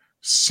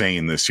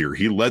insane this year.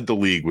 He led the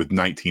league with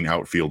 19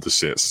 outfield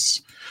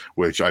assists,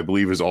 which I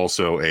believe is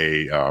also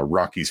a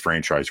Rockies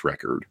franchise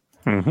record.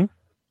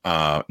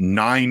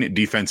 9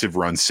 defensive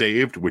runs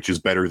saved, which is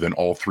better than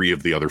all 3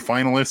 of the other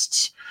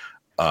finalists.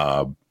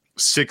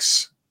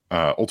 6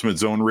 ultimate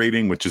zone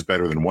rating, which is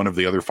better than one of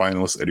the other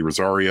finalists, Eddie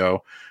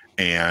Rosario.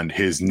 And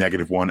his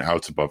 -1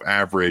 outs above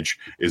average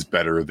is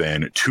better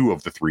than 2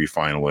 of the 3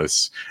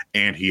 finalists.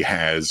 And he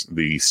has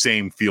the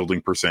same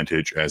fielding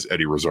percentage as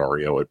Eddie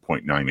Rosario at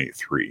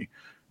 .983.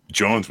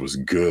 Jones was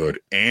good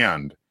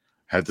and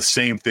had the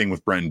same thing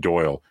with Brenton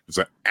Doyle. It's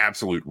an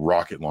absolute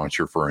rocket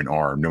launcher for an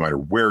arm. No matter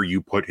where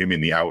you put him in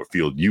the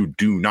outfield, you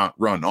do not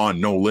run on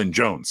Nolan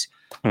Jones.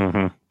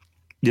 Yeah,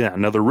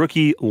 another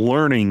rookie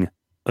learning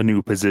a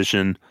new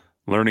position,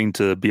 learning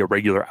to be a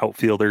regular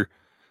outfielder,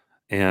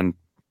 and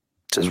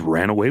just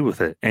ran away with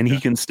it. And he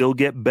can still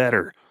get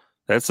better.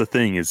 That's the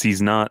thing, is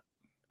he's not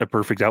a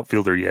perfect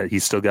outfielder yet.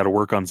 He's still got to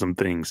work on some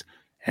things.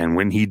 And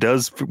when he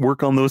does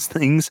work on those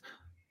things,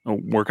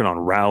 working on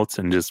routes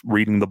and just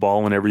reading the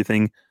ball and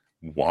everything,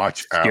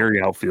 watch out.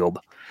 Scary outfield.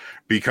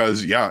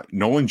 Because,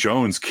 Nolan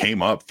Jones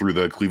came up through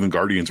the Cleveland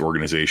Guardians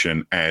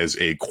organization as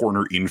a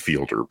corner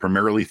infielder,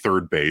 primarily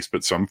third base,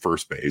 but some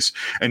first base.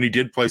 And he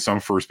did play some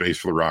first base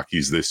for the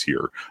Rockies this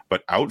year.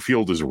 But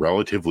outfield is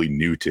relatively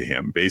new to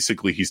him.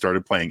 Basically, he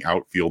started playing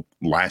outfield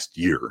last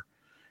year.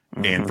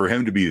 And for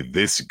him to be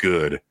this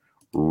good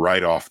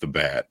right off the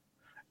bat,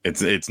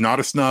 it's not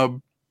a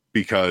snub,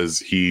 because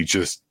he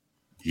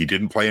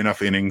didn't play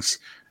enough innings,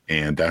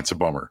 and that's a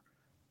bummer.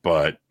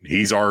 But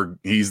he's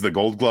the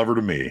Gold Glover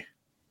to me.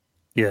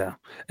 Yeah,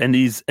 and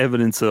he's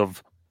evidence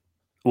of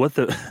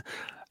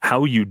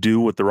how you do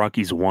what the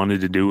Rockies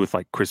wanted to do with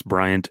like Chris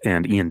Bryant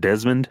and Ian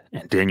Desmond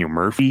and Daniel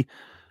Murphy,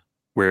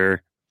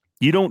 where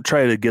you don't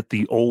try to get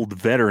the old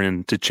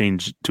veteran to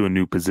change to a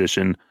new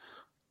position.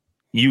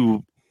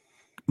 You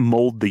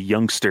mold the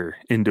youngster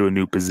into a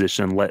new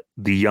position, let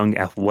the young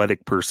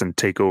athletic person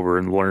take over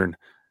and learn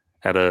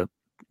how to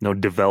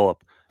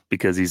develop,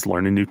 because he's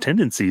learning new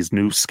tendencies,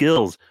 new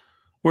skills,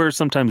 where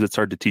sometimes it's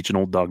hard to teach an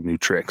old dog new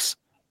tricks.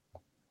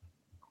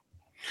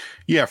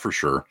 Yeah, for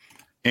sure.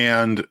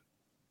 And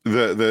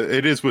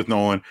it is with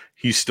Nolan.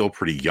 He's still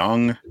pretty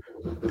young.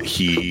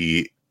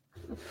 He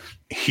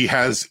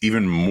has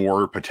even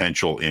more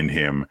potential in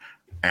him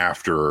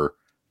after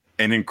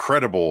an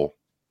incredible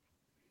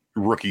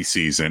rookie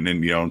season,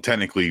 and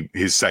technically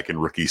his second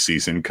rookie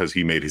season, because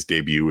he made his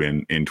debut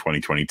in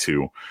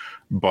 2022,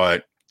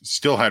 but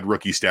still had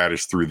rookie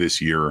status through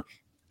this year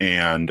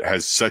and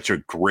has such a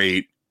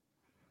great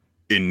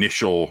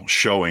initial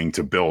showing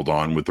to build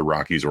on with the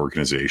Rockies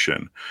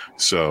organization.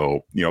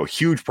 So,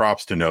 huge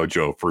props to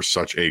Nojo for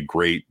such a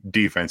great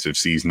defensive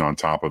season on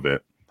top of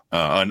it.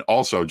 And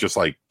also, just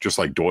like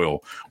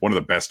Doyle, one of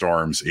the best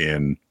arms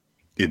in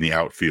the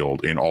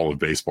outfield in all of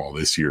baseball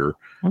this year.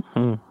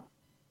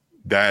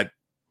 That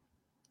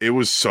it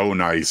was so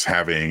nice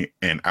having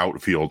an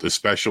outfield,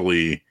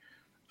 especially,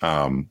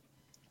 no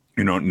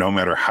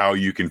matter how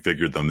you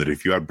configured them, that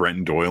if you had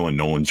Brenton Doyle and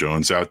Nolan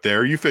Jones out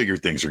there, you figure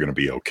things are going to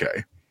be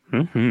okay.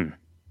 And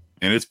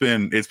it's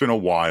been a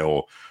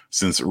while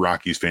since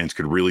Rockies fans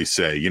could really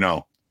say,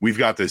 we've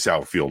got this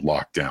outfield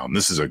locked down.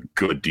 This is a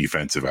good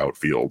defensive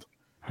outfield.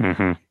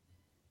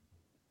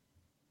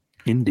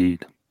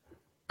 Indeed.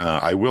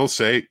 I will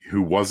say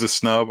who was a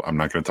snub. I'm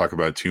not going to talk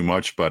about it too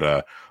much,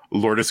 but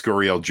Lourdes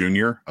Gurriel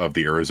Jr. of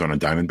the Arizona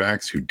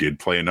Diamondbacks, who did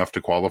play enough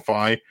to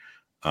qualify,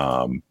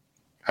 had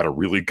a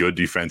really good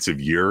defensive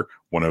year.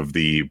 One of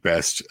the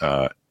best,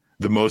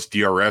 the most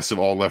DRS of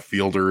all left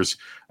fielders,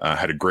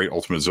 had a great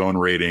ultimate zone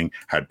rating,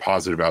 had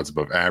positive outs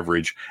above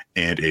average,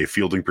 and a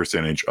fielding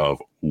percentage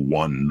of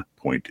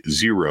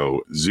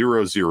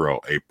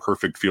 1.000, a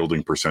perfect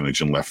fielding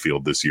percentage in left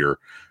field this year.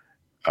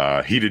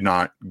 He did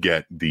not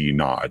get the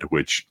nod,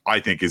 which I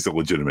think is a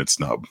legitimate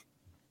snub.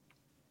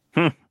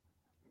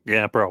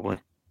 Yeah, probably.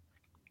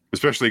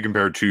 Especially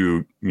compared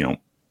to,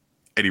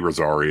 Eddie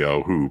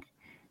Rosario, who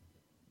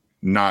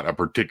not a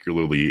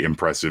particularly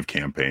impressive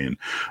campaign.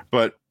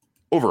 But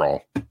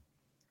overall,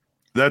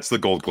 that's the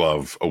Gold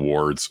Glove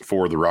Awards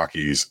for the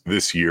Rockies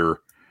this year.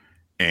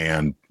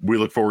 And we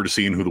look forward to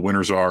seeing who the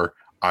winners are.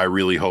 I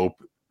really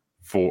hope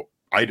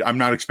I'm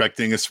not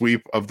expecting a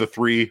sweep of the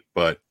 3,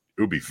 but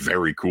it would be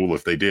very cool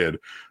if they did.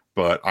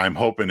 But I'm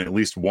hoping at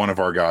least one of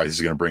our guys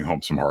is going to bring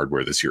home some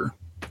hardware this year.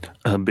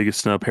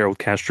 Biggest snub, Harold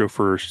Castro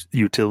for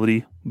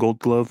utility Gold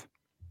Glove.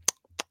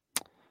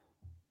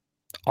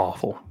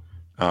 Awful.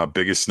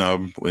 Biggest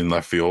snub in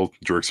left field,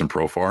 Jurickson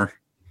Profar.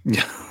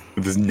 Yeah.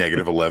 With his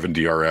 -11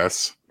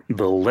 DRS.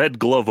 The Lead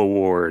Glove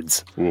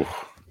Awards. Ooh.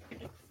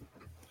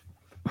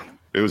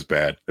 It was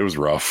bad. It was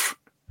rough.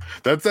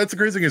 That's the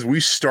crazy thing is we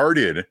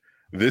started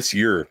this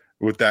year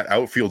with that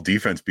outfield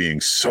defense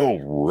being so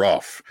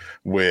rough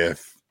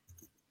with,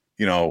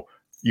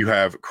 you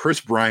have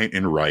Chris Bryant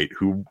in right,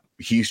 who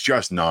he's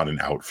just not an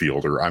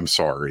outfielder. I'm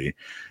sorry.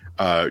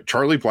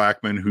 Charlie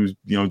Blackmon, who's,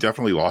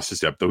 definitely lost his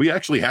step, though he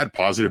actually had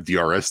positive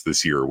DRS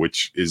this year,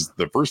 which is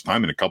the first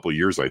time in a couple of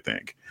years, I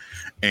think.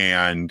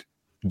 And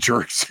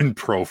Jurickson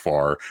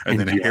Profar, and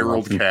then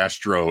Harold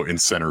Castro in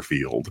center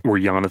field. Or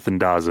Jonathan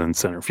Daza in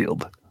center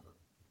field.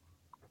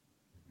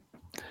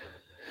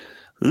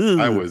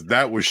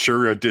 That was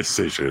sure a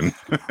decision.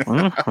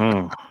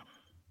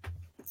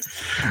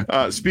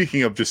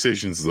 Speaking of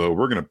decisions, though,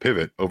 we're going to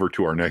pivot over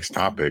to our next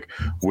topic,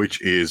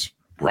 which is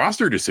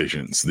roster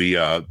decisions.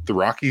 The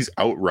Rockies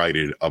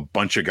outrighted a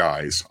bunch of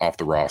guys off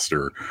the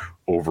roster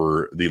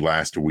over the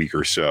last week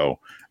or so.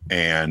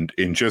 And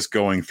in just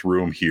going through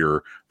them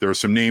here, there are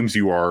some names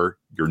you're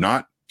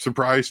not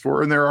surprised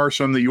for, and there are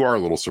some that you are a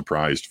little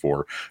surprised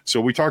for. So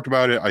we talked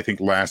about it, I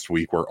think, last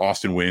week, where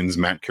Austin Wynns,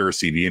 Matt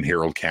Caracidi, and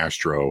Harold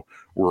Castro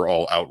were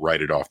all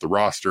outrighted off the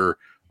roster,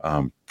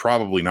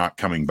 probably not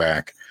coming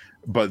back.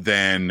 But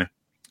then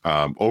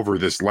over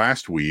this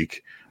last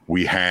week,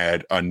 we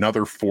had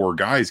another 4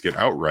 guys get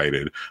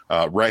outrighted.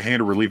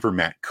 Right-handed reliever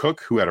Matt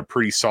Cook, who had a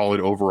pretty solid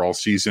overall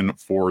season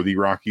for the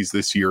Rockies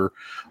this year.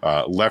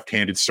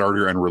 Left-handed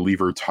starter and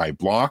reliever Ty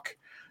Blach.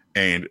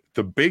 And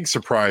the big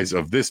surprise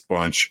of this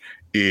bunch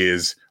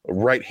is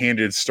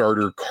right-handed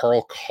starter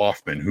Carl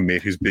Kaufman, who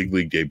made his big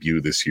league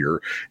debut this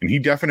year. And he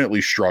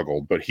definitely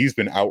struggled, but he's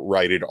been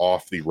outrighted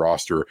off the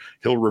roster.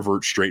 He'll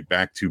revert straight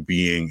back to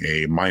being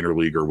a minor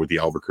leaguer with the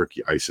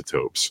Albuquerque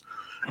Isotopes.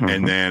 Mm-hmm.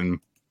 And then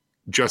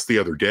just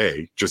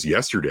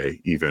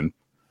yesterday even,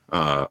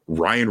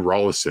 Ryan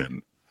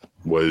Rollison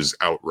was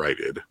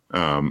outrighted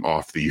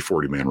off the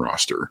 40-man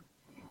roster.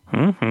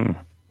 Mm-hmm.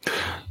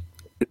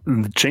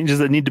 The changes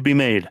that need to be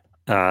made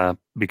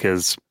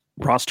because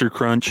roster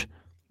crunch,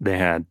 they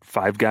had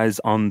 5 guys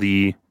on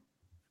the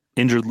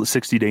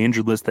 60-day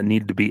injured list that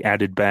needed to be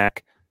added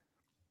back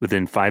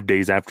within 5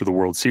 days after the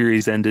World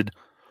Series ended.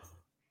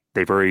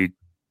 They've already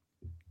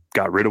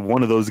got rid of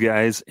one of those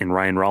guys in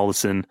Ryan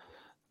Rollison,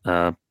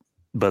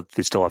 but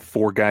they still have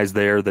 4 guys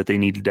there that they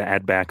needed to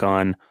add back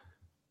on.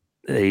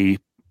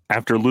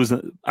 After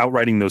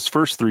outrighting those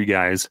first 3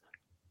 guys,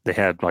 they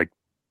had like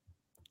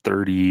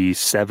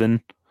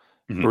 37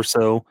 or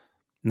so.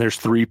 And there's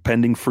 3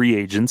 pending free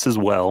agents as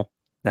well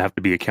that have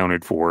to be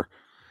accounted for.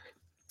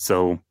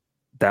 So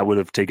that would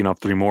have taken off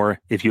 3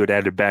 more. If you had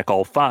added back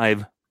all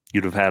 5,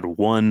 you'd have had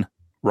 1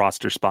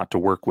 roster spot to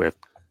work with.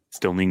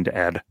 Still needing to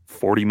add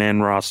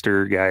 40-man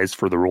roster guys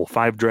for the Rule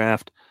 5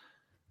 draft,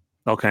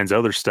 all kinds of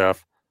other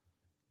stuff.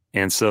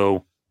 And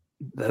so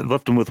that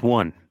left them with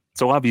 1.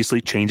 So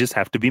obviously changes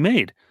have to be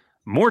made.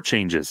 More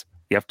changes.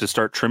 You have to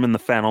start trimming the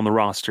fat on the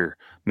roster,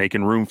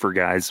 making room for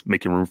guys,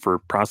 making room for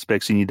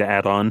prospects you need to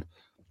add on,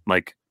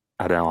 like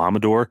Adel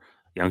Amador,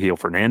 Yangel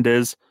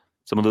Fernandez,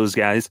 some of those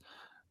guys.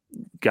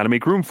 Got to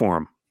make room for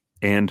them.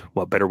 And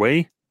what better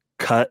way?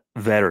 Cut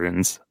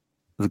veterans.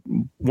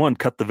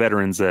 Cut the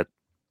veterans that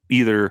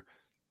either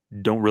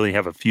don't really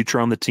have a future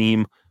on the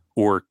team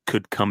or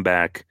could come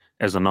back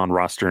as a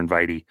non-roster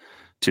invitee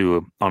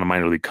on a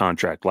minor league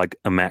contract, like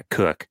a Matt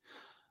Cook,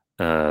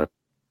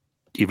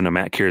 even a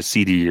Matt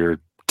Caracidi or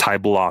Ty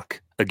Blach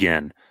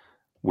again,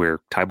 where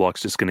Ty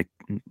Blach's just going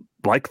to,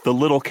 like the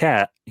little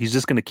cat, he's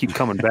just going to keep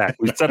coming back.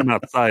 We set him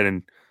outside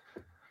and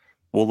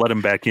we'll let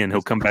him back in.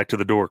 He'll come back to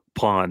the door,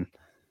 pawn,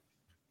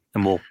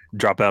 and we'll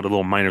drop out a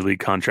little minor league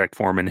contract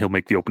for him, and he'll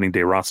make the opening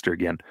day roster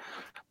again.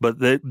 But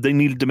they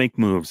needed to make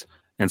moves.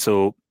 And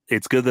so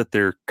it's good that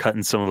they're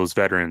cutting some of those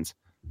veterans.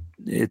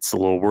 It's a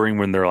little worrying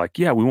when they're like,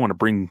 yeah, we want to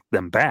bring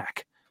them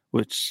back,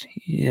 which,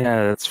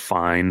 yeah, that's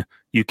fine.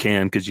 You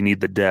can, because you need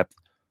the depth.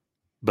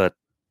 But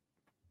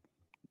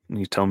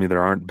you tell me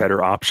there aren't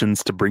better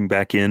options to bring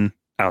back in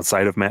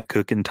outside of Matt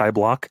Cook and Ty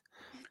Blach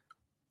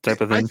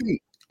type of thing?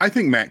 I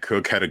think Matt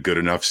Cook had a good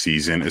enough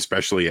season,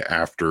 especially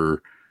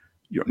after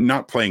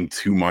not playing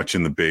too much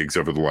in the bigs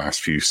over the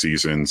last few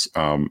seasons.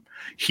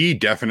 He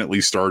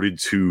definitely started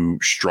to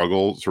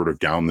struggle sort of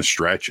down the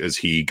stretch as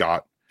he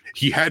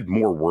had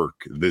more work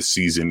this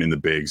season in the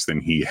bigs than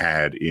he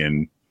had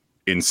in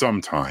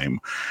some time.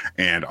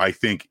 And I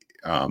think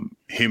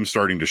him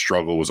starting to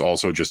struggle was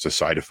also just a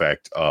side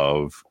effect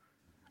of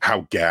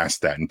how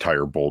gassed that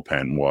entire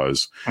bullpen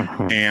was.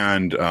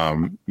 And,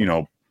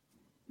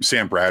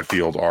 Sam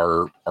Bradfield,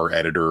 our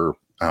editor,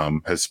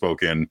 has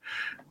spoken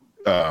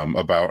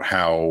about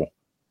how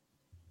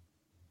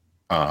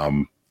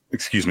Ryan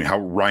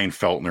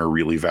Feltner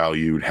really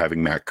valued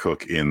having Matt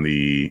Cook in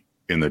the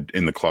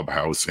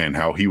clubhouse, and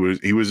how he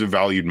was a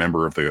valued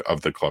member of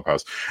the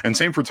clubhouse. And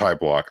same for Ty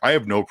Blach. I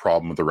have no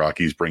problem with the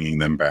Rockies bringing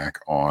them back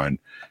on,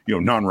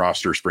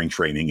 non-roster spring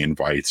training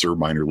invites or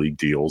minor league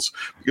deals,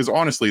 because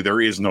honestly,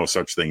 there is no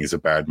such thing as a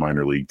bad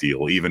minor league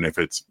deal, even if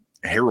it's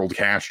Harold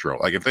Castro.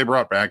 Like, if they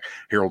brought back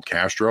Harold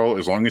Castro,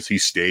 as long as he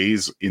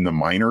stays in the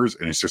minors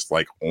and it's just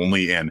like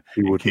only in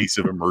case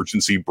of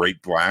emergency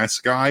break glass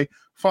guy,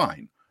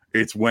 fine.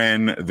 It's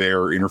when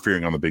they're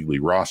interfering on the big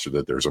league roster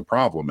that there's a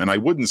problem. And I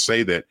wouldn't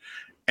say that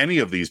any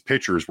of these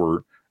pitchers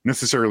were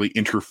necessarily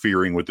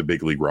interfering with the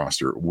big league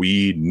roster.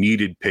 We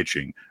needed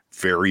pitching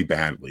very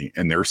badly,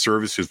 and their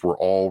services were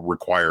all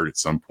required at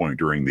some point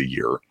during the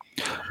year.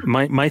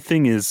 My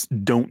thing is,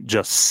 don't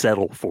just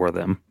settle for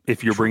them.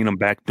 If you're bringing them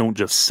back, don't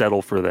just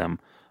settle for them.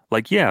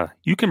 Like, yeah,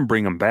 you can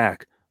bring them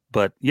back,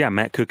 but yeah,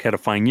 Matt Cook had a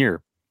fine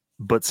year,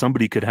 but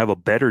somebody could have a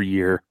better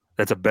year.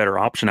 That's a better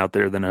option out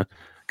there than a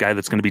guy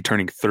that's going to be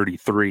turning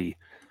 33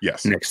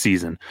 next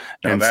season.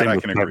 And that I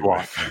can agree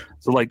with.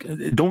 So, like,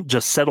 don't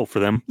just settle for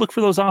them. Look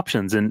for those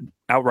options, and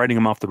outrighting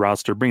them off the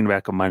roster, bringing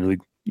back a minor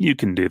league. You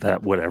can do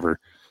that, whatever.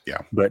 Yeah,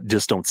 but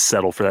just don't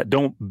settle for that.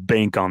 Don't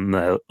bank on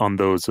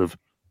those of,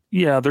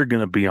 yeah, they're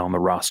going to be on the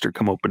roster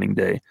come opening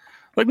day.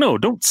 Like, no,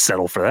 don't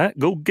settle for that.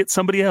 Go get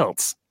somebody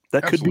else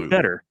that could be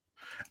better.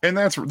 And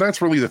that's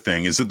really the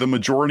thing, is that the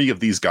majority of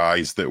these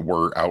guys that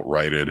were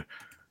outrighted,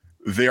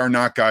 they are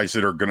not guys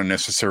that are going to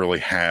necessarily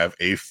have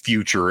a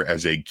future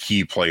as a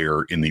key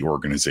player in the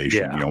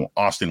organization. Yeah. You know,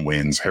 Austin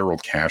Wynns,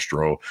 Harold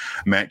Castro,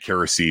 Matt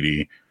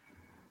Caracidi.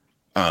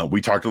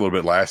 We talked a little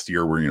bit last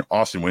year where, you know,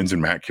 Austin Wynns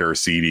and Matt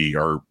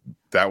Caracidi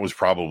that was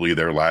probably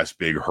their last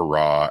big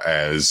hurrah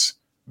as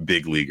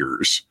big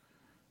leaguers.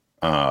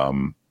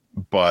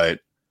 But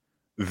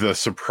the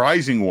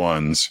surprising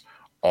ones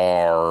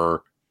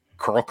are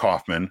Carl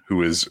Kaufman, who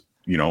was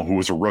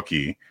a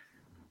rookie,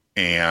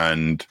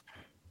 and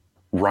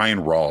Ryan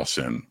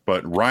Rollison.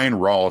 But Ryan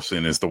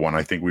Rollison is the one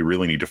I think we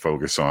really need to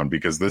focus on,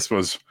 because this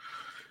was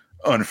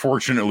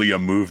unfortunately a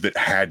move that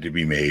had to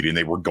be made, and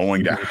they were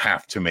going to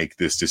have to make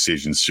this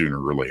decision sooner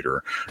or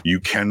later. You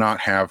cannot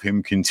have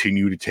him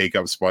continue to take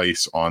up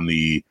spice on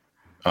the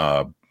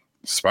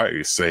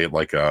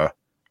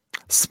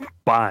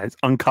Spies,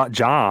 Uncut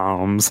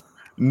Gems.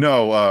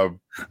 No,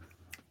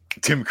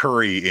 Tim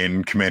Curry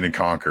in Command and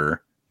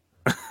Conquer.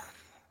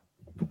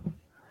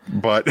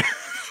 But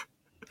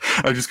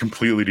I just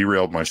completely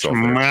derailed myself.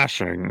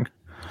 Smashing.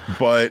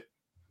 But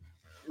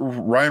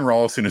Ryan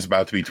Rollison is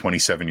about to be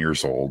 27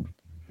 years old.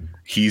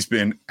 He's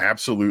been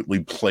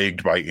absolutely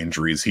plagued by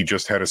injuries. He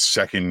just had a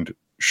second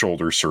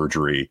shoulder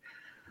surgery.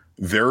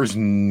 There's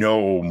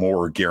no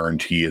more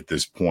guarantee at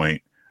this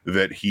point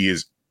that he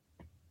is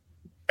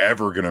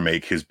ever going to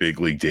make his big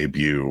league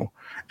debut.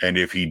 And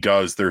if he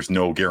does, there's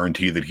no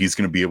guarantee that he's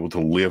going to be able to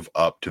live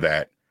up to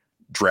that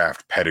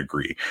draft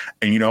pedigree.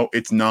 And, you know,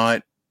 it's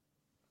not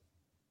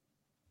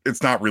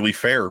really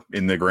fair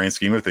in the grand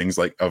scheme of things,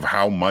 like of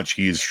how much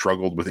he's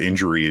struggled with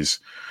injuries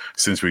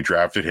since we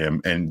drafted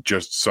him, and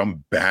just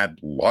some bad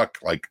luck.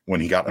 Like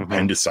when he got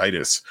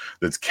appendicitis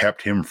that's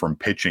kept him from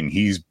pitching.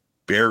 He's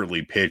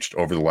barely pitched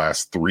over the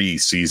last 3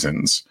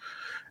 seasons,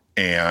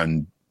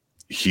 and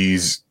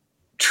he's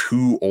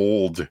too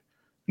old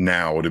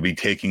now to be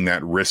taking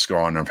that risk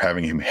on of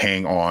having him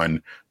hang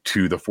on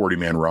to the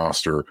 40-man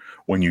roster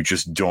when you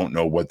just don't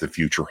know what the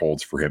future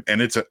holds for him.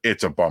 And it's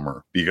a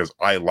bummer, because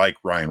I like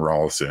Ryan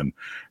Rollison,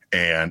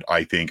 and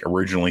I think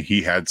originally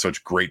he had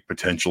such great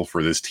potential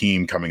for this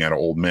team coming out of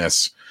Ole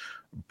Miss,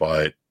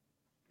 but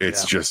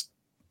it's just,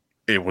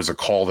 it was a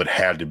call that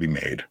had to be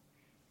made.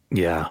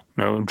 Yeah.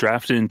 No,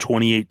 drafted in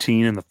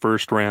 2018 in the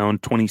first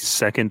round,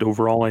 22nd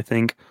overall, I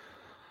think,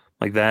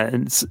 like that.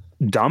 And it's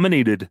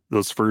dominated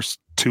those first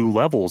 2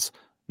 levels,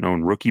 you know,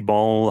 in rookie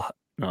ball,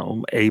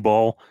 A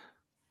ball,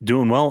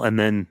 doing well. And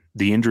then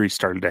the injuries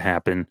started to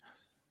happen,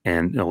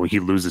 and, you know, he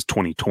loses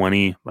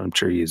 2020. I'm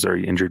sure he's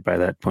already injured by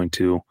that point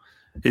too.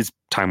 His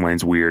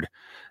timeline's weird.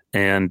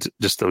 And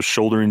just those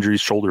shoulder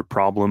injuries, shoulder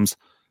problems,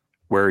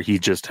 where he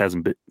just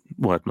hasn't been,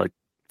 like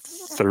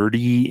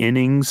 30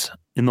 innings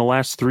in the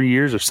last 3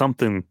 years or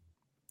something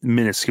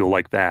minuscule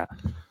like that.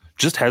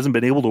 Just hasn't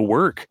been able to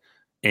work.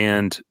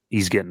 And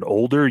he's getting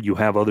older. You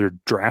have other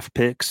draft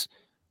picks,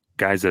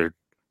 guys that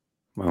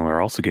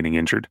are also getting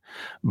injured,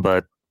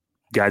 but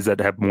guys that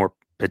have more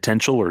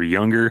potential or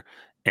younger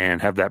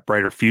and have that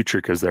brighter future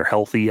because they're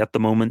healthy at the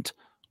moment,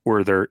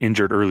 or they're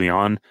injured early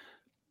on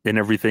and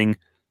everything.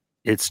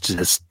 It's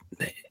just,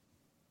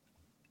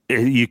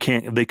 they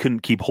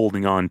couldn't keep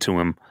holding on to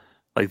him.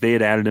 Like, they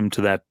had added him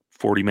to that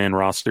 40-man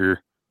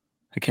roster.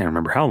 I can't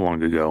remember how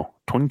long ago,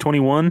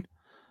 2021.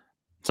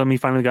 He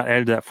finally got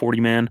added to that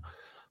 40-man.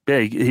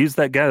 Yeah, he's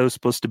that guy that was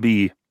supposed to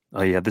be,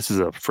 oh yeah, this is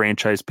a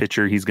franchise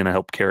pitcher. He's going to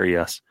help carry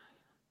us.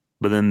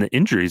 But then the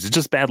injuries, it's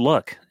just bad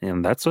luck.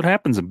 And that's what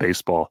happens in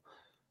baseball.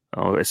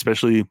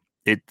 Especially,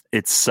 it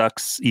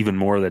sucks even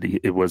more that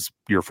it was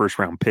your first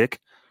round pick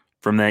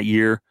from that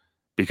year,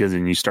 because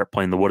then you start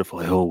playing the what if,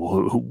 like,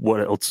 what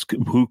else,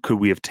 who could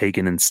we have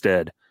taken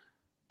instead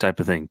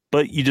type of thing.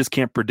 But you just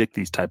can't predict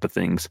these type of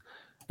things.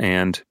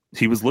 And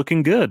he was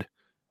looking good.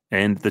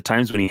 And the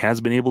times when he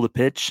has been able to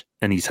pitch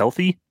and he's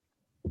healthy,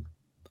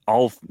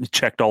 all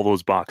checked all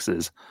those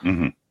boxes.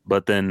 Mm-hmm.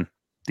 But then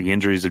the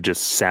injuries have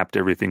just sapped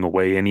everything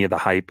away, any of the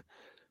hype.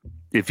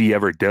 If he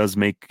ever does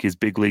make his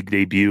big league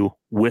debut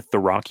with the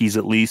Rockies,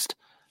 at least,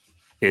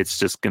 it's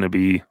just going to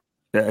be,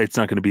 it's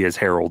not going to be as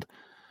Harold.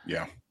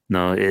 Yeah.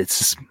 No, it's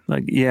just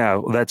like,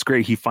 yeah, that's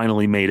great. He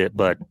finally made it,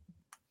 but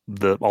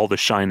all the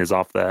shine is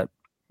off that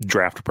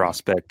draft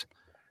prospect.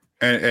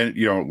 And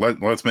you know,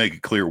 let's make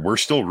it clear, we're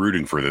still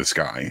rooting for this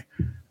guy.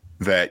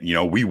 that, you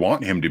know, we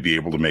want him to be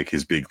able to make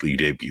his big league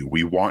debut.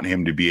 We want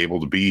him to be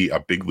able to be a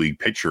big league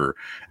pitcher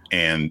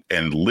and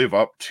live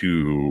up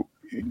to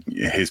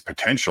his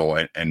potential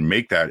and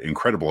make that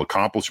incredible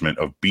accomplishment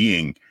of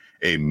being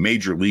a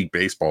Major League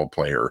Baseball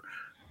player.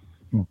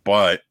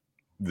 But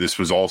this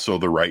was also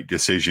the right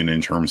decision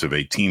in terms of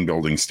a team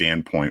building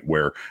standpoint,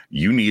 where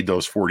you need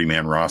those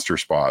 40-man roster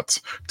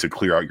spots to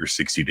clear out your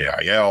 60-day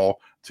IL,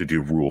 to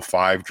do Rule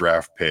 5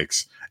 draft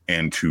picks,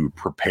 and to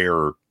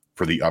prepare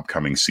for the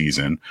upcoming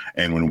season.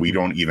 And when we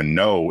don't even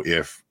know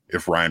if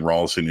Ryan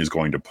Rollison is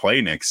going to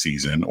play next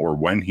season or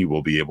when he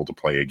will be able to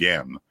play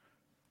again,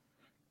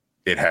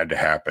 it had to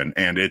happen.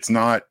 And it's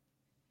not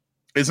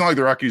like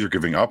the Rockies are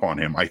giving up on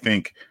him. I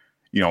think,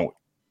 you know,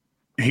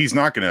 he's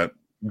not going to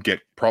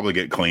probably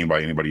get claimed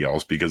by anybody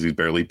else because he's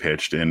barely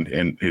pitched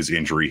in his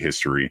injury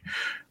history.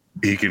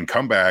 He can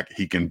come back.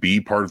 He can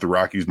be part of the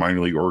Rockies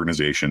minor league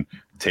organization,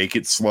 take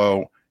it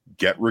slow,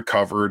 get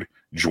recovered,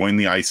 join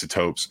the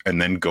Isotopes,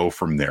 and then go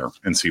from there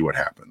and see what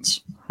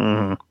happens.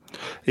 Mm-hmm.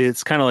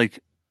 It's kind of like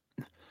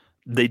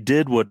they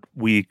did what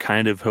we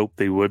kind of hoped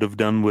they would have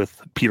done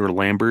with Peter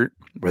Lambert,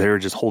 where they were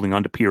just holding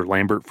on to Peter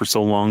Lambert for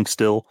so long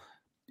still,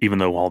 even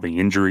though all the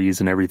injuries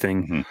and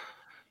everything.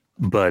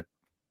 Mm-hmm. But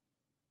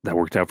that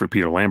worked out for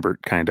Peter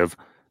Lambert, kind of.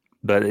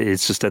 But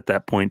it's just at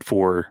that point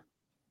for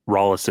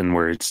Rollison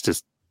where it's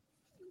just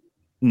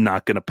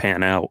not going to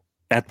pan out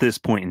at this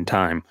point in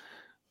time,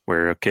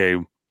 where, okay,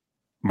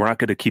 we're not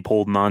going to keep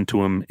holding on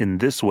to him in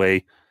this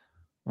way.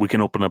 We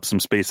can open up some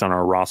space on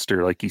our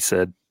roster, like he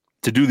said,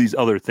 to do these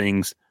other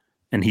things,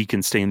 and he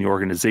can stay in the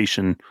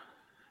organization.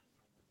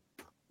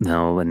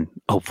 No, and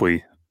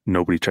hopefully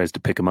nobody tries to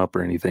pick him up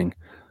or anything,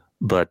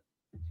 but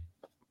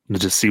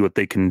just see what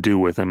they can do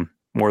with him.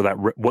 More of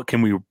that, what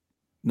can we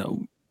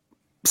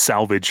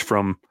salvage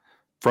from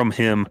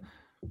him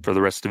for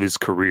the rest of his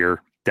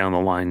career down the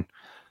line.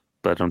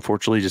 But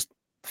unfortunately, just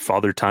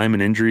father time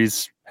and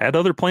injuries had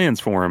other plans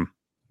for him.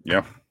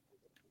 Yeah.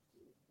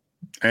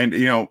 And,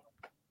 you know,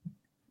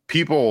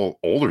 people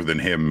older than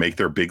him make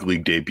their big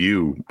league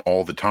debut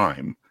all the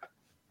time.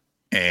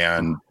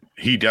 And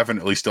he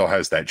definitely still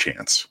has that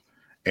chance.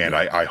 And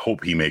I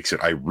hope he makes it.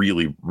 I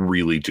really,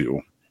 really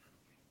do.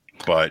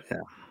 But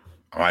yeah.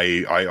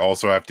 I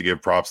also have to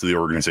give props to the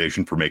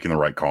organization for making the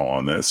right call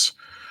on this,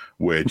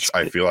 which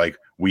I feel like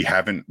we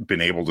haven't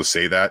been able to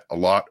say that a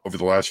lot over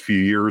the last few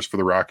years for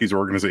the Rockies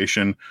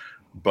organization,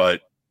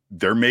 but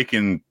they're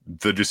making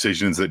the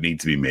decisions that need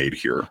to be made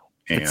here.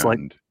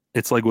 And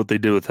it's like what they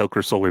did with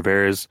Helcris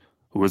Olivares,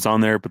 who was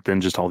on there, but then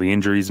just all the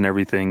injuries and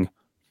everything,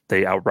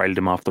 they outrighted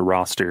him off the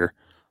roster.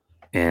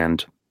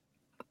 And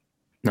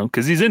no,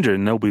 because he's injured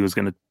and nobody was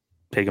going to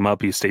take him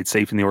up. He stayed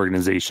safe in the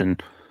organization,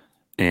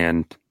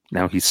 and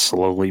now he's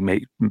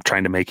slowly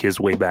trying to make his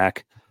way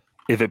back.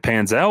 If it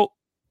pans out,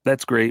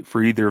 that's great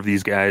for either of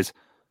these guys.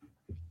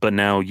 But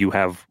now you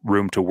have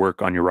room to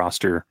work on your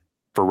roster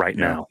for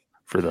now,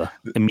 for the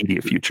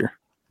immediate future.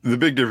 The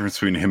big difference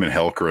between him and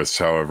Helcris,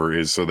 however,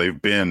 is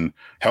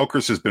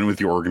Helcris has been with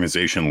the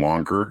organization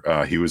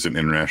longer. He was an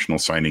international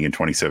signing in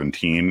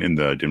 2017 in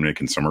the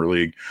Dominican Summer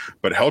League,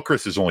 but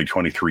Helcris is only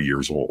 23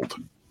 years old.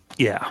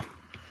 Yeah.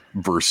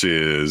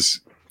 Versus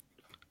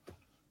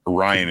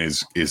Ryan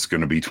is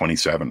going to be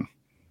 27.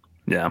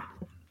 Yeah.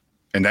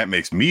 And that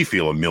makes me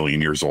feel a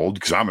million years old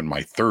because I'm in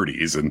my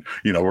 30s, and,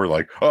 you know, we're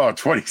like, oh,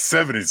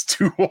 27 is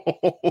too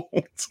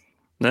old.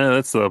 No,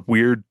 that's a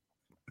weird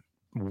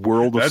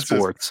world of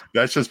sports.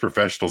 That's just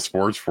professional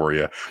sports for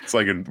you. It's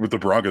like with the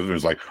Broncos, it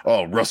was like,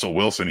 oh, Russell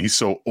Wilson, he's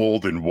so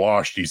old and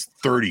washed. He's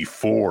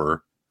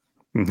 34.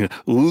 Why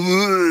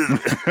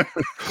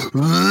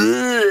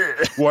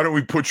don't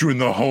we put you in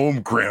the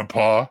home,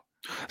 Grandpa?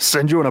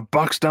 Send you in a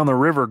box down the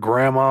river,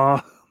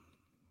 Grandma.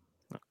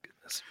 Oh,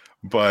 goodness.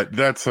 But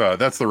that's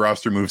the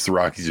roster moves the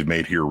Rockies have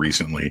made here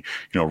recently.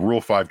 You know,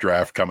 Rule 5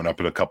 draft coming up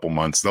in a couple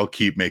months. They'll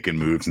keep making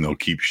moves and they'll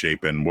keep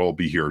shaping. We'll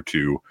be here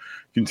to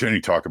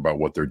continue to talk about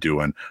what they're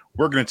doing.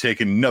 We're going to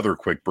take another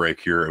quick break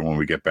here, and when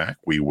we get back,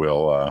 we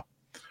will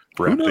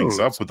wrap things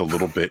up with a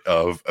little bit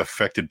of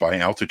Affected by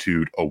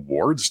Altitude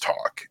awards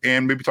talk,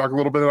 and maybe talk a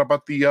little bit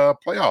about the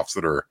playoffs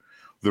that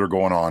are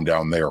going on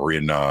down there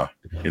in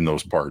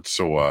those parts.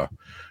 So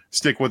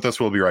stick with us.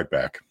 We'll be right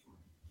back.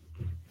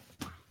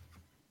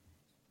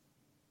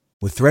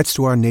 With threats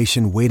to our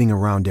nation waiting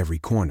around every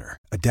corner,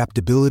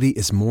 adaptability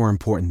is more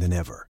important than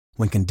ever.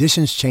 When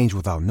conditions change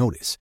without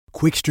notice,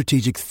 quick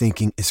strategic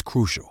thinking is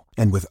crucial.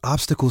 And with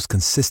obstacles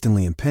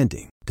consistently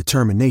impending,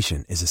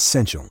 determination is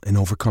essential in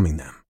overcoming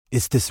them.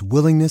 It's this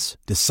willingness,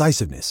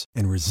 decisiveness,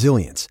 and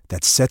resilience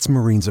that sets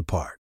Marines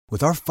apart.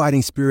 With our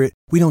fighting spirit,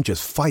 we don't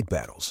just fight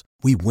battles,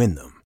 we win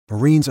them.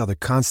 Marines are the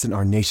constant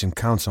our nation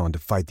counts on to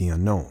fight the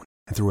unknown.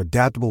 And through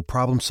adaptable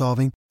problem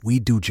solving, we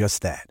do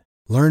just that.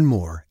 Learn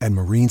more at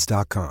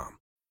Marines.com.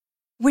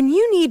 When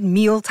you need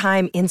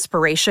mealtime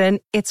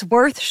inspiration, it's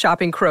worth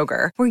shopping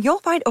Kroger, where you'll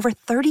find over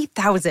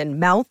 30,000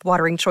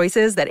 mouth-watering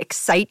choices that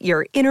excite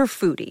your inner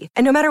foodie.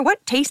 And no matter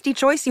what tasty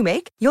choice you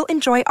make, you'll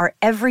enjoy our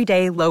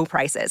everyday low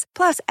prices,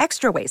 plus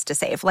extra ways to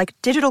save, like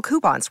digital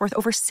coupons worth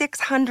over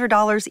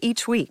 $600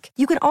 each week.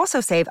 You can also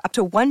save up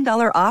to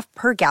 $1 off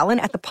per gallon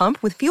at the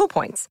pump with fuel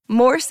points.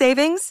 More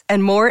savings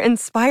and more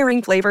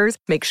inspiring flavors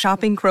make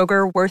shopping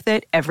Kroger worth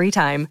it every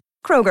time.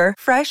 Kroger,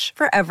 fresh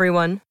for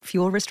everyone.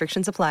 Fuel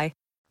restrictions apply.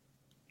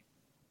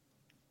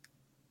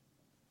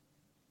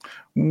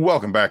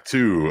 Welcome back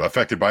to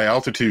Affected by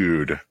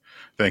Altitude.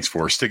 Thanks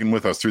for sticking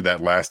with us through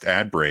that last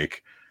ad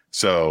break.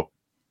 So,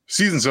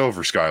 season's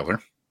over,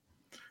 Skylar,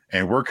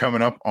 and we're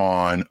coming up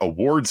on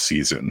awards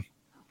season.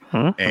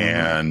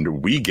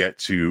 And we get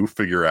to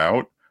figure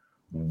out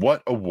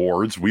what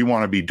awards we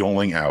want to be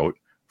doling out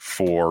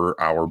for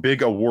our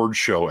big award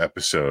show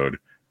episode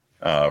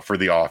for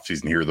the off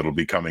season here that'll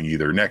be coming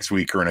either next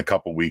week or in a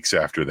couple weeks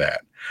after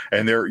that.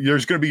 And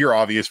there's going to be your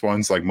obvious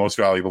ones like Most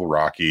Valuable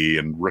Rocky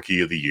and Rookie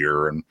of the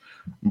Year and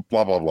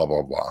blah, blah, blah,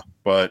 blah, blah.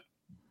 But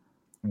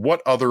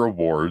what other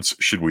awards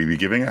should we be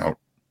giving out?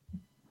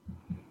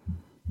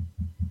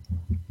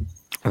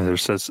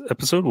 This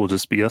episode will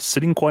just be us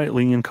sitting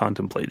quietly and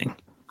contemplating.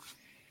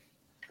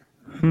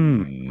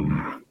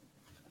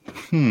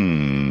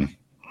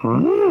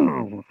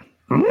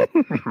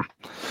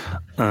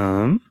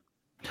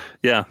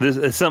 Yeah, this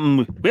is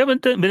something we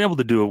haven't been able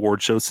to do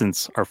award show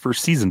since our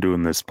first season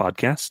doing this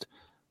podcast,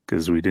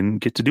 because we didn't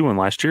get to do one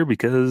last year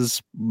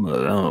because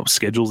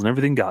schedules and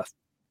everything got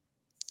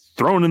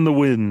thrown in the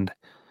wind.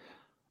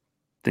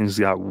 Things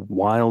got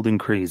wild and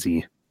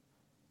crazy.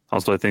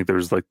 Also, I think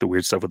there's like the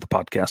weird stuff with the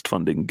podcast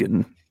funding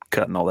getting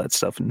cut and all that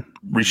stuff and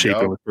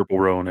reshaping with Purple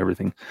Row and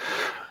everything.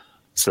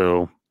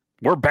 So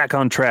we're back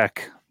on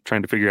track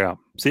trying to figure out.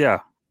 So yeah.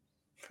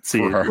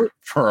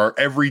 For our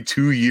every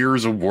 2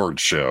 years award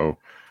show.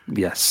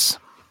 Yes.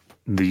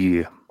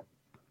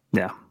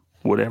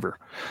 Whatever.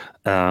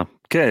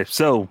 Okay.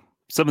 So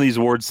some of these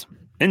awards,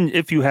 and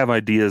if you have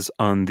ideas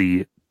on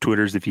the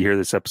Twitters, if you hear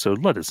this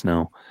episode, let us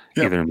know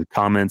either in the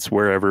comments,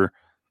 wherever.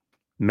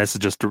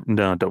 Message us.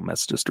 No, don't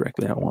message us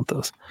directly. I don't want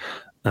those.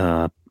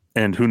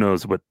 And who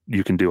knows what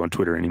you can do on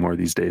Twitter anymore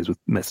these days with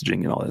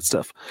messaging and all that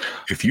stuff.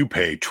 If you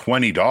pay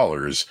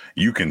 $20,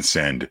 you can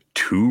send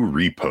 2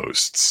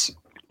 reposts.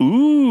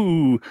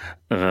 Ooh.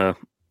 But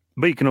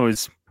you can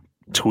always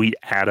tweet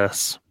at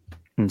us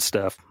and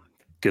stuff.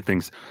 Good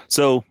things.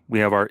 So we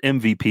have our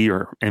MVP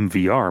or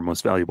MVR,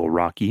 Most Valuable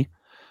Rocky.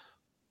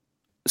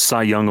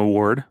 Cy Young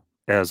Award,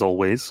 as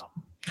always.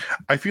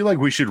 I feel like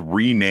we should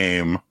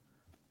rename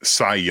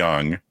Cy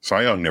Young.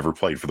 Cy Young never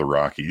played for the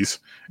Rockies.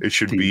 It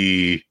should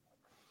be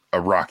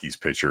a Rockies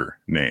pitcher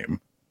name.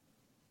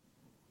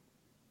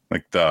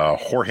 Like the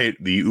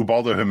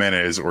Ubaldo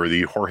Jimenez or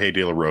the Jorge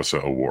De La Rosa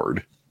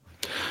Award.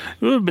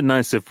 It would have been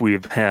nice if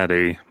we've had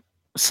a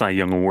Cy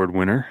Young Award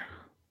winner.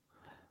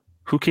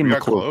 Who came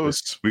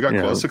close? We got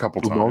close a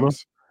couple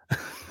times.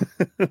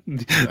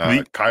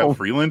 Kyle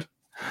Freeland?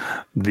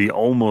 The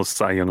almost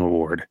Cy Young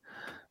Award.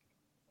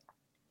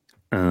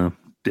 Yeah.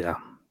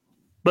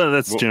 But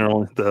that's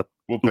generally the...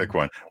 We'll pick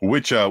one.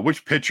 Which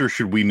pitcher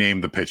should we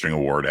name the pitching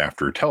award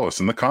after? Tell us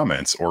in the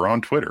comments or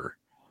on Twitter.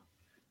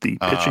 The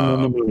Pitching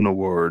on the Moon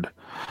Award.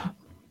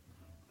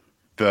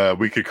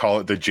 We could call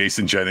it the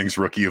Jason Jennings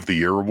Rookie of the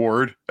Year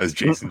Award, as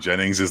Jason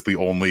Jennings is the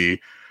only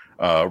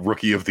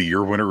Rookie of the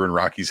Year winner in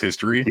Rockies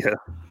history. Yeah.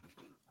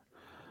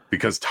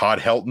 Because Todd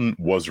Helton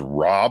was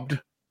robbed.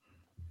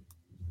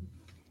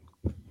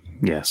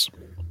 Yes.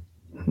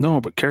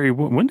 No, but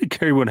when did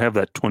Kerry Wood have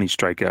that 20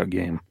 strikeout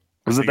game?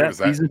 Was it that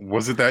season?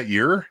 Was it that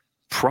year?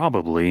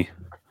 Probably.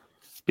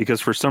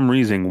 Because for some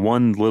reason,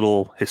 one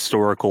little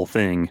historical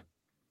thing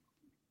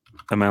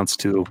amounts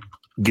to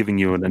giving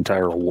you an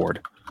entire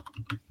award.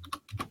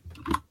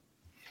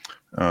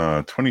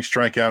 20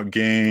 strikeout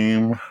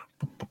game.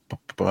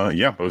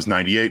 Yeah, it was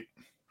 98.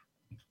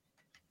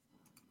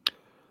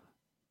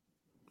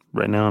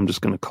 Right now, I'm just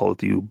going to call it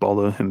the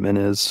Ubaldo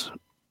Jimenez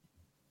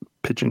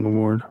Pitching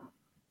Award.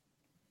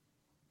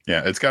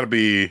 Yeah, it's got to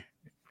be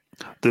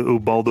the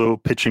Ubaldo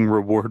Pitching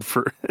Reward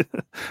for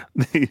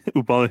the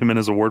Ubaldo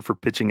Jimenez Award for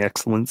Pitching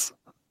Excellence.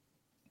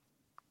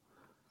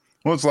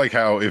 Well, it's like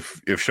how if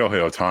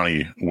Shohei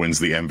Ohtani wins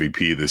the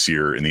MVP this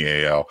year in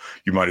the AL,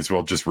 you might as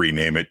well just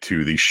rename it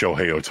to the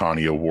Shohei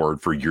Ohtani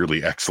Award for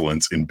Yearly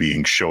Excellence in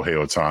being Shohei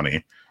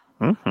Ohtani.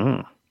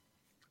 Mm-hmm.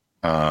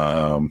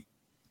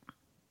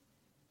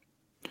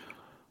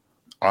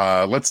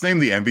 Let's name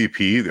the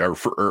MVP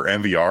or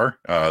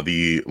MVR,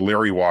 the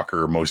Larry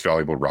Walker Most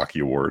Valuable Rocky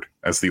Award,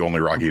 as the only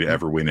Rocky to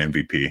ever win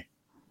MVP.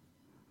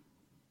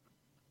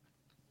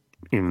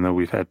 Even though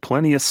we've had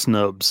plenty of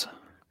snubs.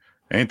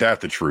 Ain't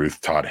that the truth?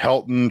 Todd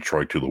Helton,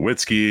 Troy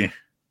Tulowitzki,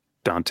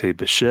 Dante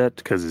Bichette,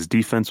 because his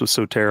defense was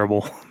so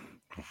terrible.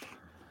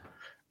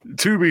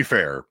 To be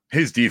fair,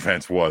 his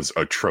defense was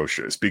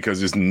atrocious because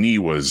his knee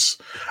was...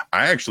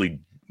 I actually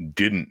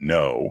didn't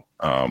know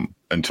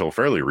until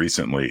fairly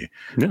recently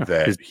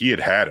that he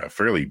had a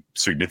fairly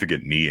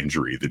significant knee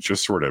injury that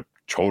just sort of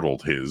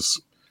totaled his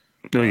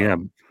Oh yeah,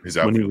 his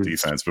outfield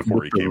defense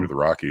before he came to the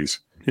Rockies.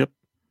 Yep,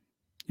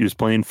 he was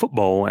playing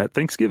football at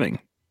Thanksgiving.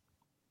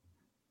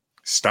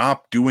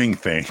 Stop doing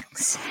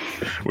things.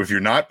 If you're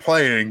not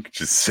playing,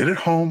 just sit at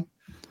home,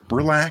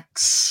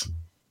 relax.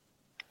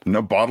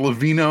 A bottle of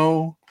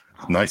vino,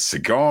 nice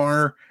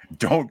cigar.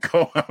 Don't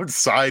go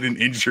outside and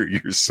injure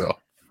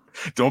yourself.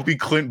 Don't be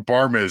Clint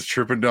Barmes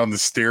tripping down the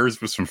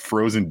stairs with some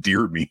frozen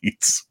deer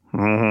meats.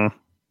 Mm-hmm.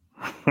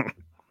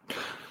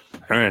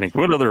 All right.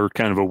 What other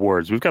kind of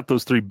awards? We've got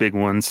those 3 big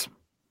ones.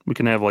 We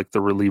can have like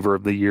the Reliever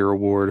of the Year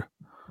award.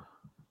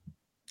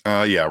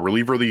 Yeah,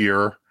 Reliever of the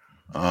Year.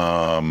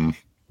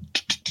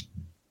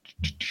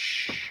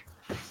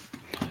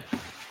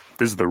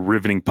 This is the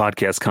riveting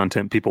podcast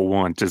content people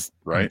want. Just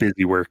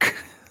busy work.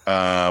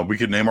 We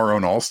could name our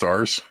own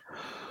all-stars.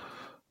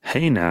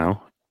 Hey,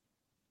 now.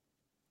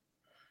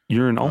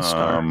 You're an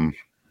all-star.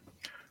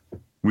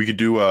 We could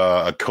do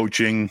a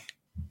coaching,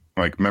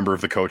 like member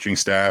of the coaching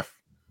staff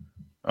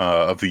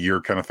of the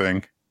year kind of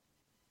thing.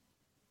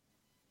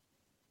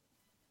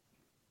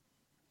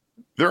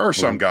 There are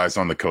some guys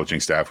on the coaching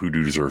staff who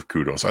do deserve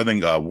kudos. I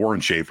think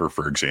Warren Schaefer,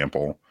 for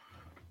example,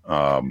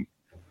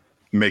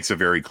 makes a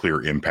very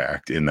clear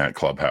impact in that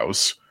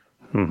clubhouse.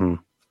 Mm-hmm.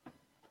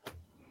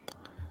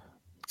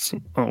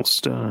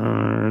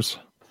 All-stars.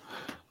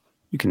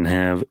 You can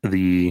have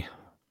the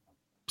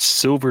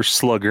Silver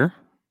Slugger.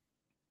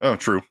 Oh,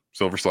 true.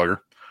 Silver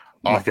Slugger.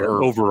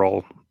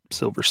 Overall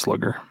Silver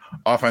Slugger.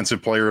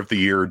 Offensive Player of the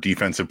Year,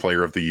 Defensive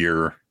Player of the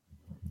Year.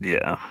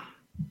 Yeah.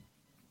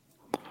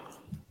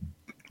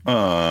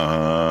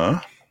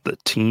 The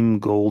Team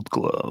Gold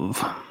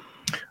Glove.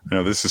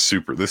 No, this is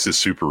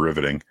super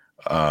riveting.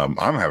 I'm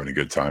having a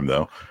good time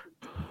though.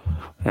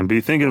 And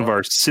be thinking of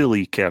our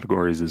silly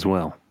categories as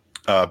well.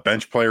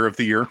 Bench Player of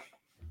the Year.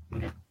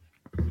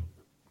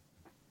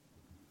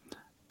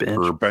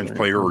 Bench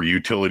player or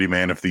Utility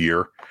Man of the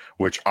Year,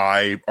 which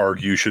I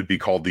argue should be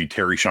called the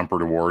Terry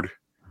Shumpert Award.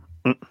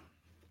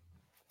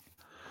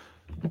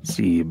 Let's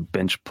see,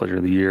 Bench Player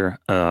of the Year.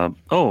 I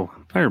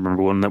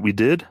remember one that we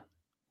did.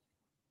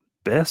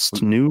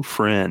 Best New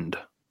Friend.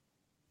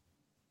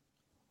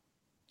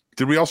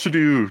 Did we also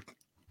do?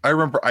 I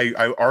remember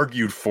I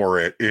argued for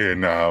it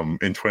in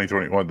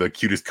 2021, the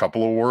Cutest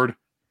Couple Award.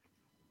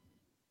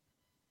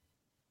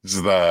 This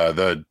is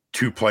the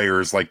 2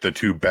 players, like the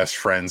 2 best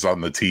friends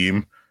on the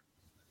team.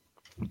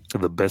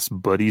 The Best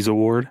Buddies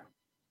Award.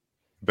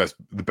 The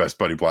Best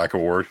Buddy Black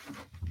Award.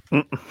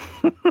 It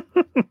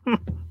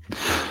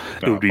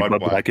would be Bud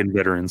Black and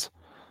Veterans.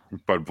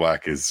 Bud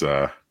Black is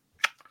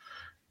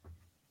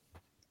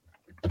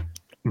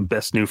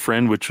Best New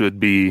Friend, which would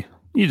be,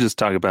 you just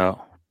talk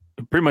about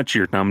pretty much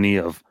your nominee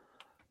of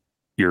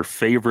your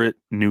favorite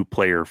new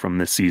player from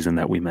this season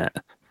that we met.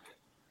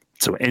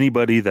 So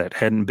anybody that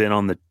hadn't been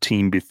on the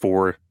team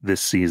before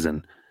this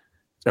season,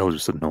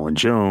 eligible to Nolan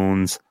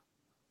Jones.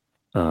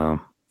 I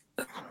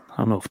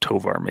don't know if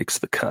Tovar makes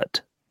the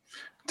cut.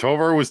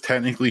 Tovar was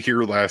technically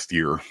here last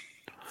year.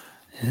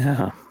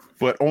 Yeah.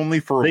 But only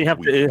for it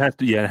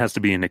has to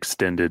be an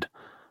extended.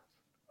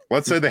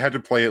 Let's say they had to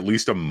play at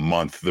least a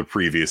month the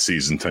previous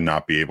season to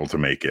not be able to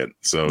make it.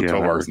 So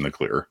Tovar's in the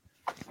clear.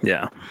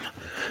 Yeah.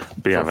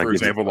 But yeah, for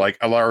example, like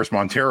Alaris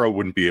Montero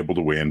wouldn't be able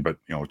to win, but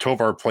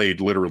Tovar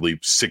played literally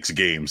 6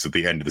 games at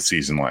the end of the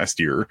season last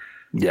year.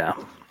 Yeah.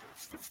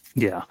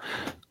 Yeah.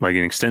 Like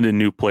an extended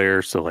new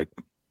player. So like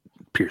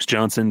Pierce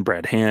Johnson,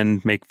 Brad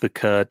Hand make the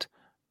cut.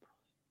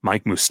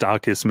 Mike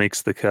Moustakas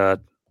makes the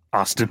cut.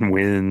 Austin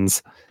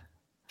Wins.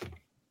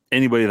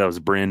 Anybody that was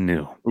brand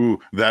new. Ooh,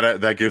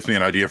 that gives me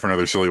an idea for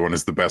another silly one.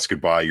 Is the Best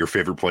Goodbye your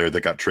favorite player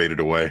that got traded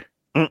away?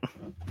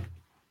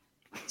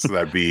 So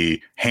that'd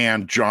be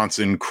Hand,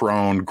 Johnson,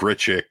 Crone,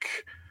 Grichuk,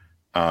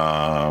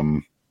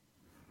 and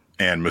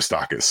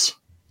Moustakas.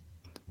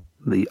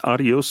 The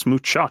Adios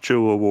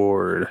Muchacho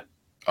Award.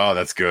 Oh,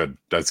 that's good.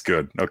 That's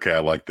good. Okay, I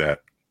like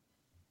that.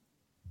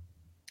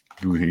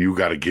 You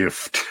got a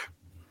gift.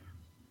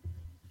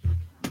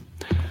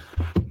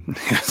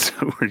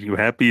 So were you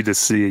happy to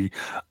see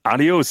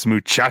Adios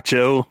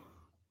Muchacho?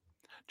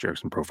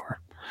 Jerickson Profar.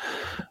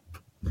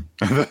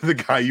 The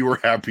guy you were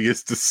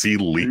happiest to see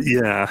leave.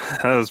 Yeah,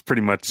 that's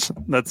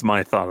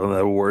my thought of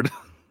that award.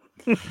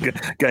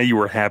 Guy you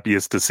were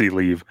happiest to see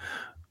leave.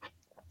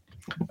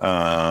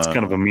 It's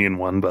kind of a mean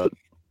one, but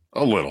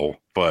a little,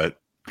 but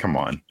come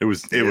on. It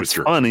was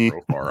funny.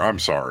 Profar. I'm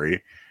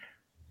sorry.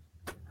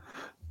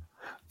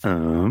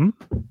 What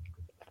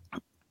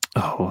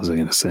was I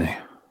going to say?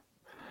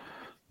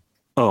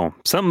 Oh,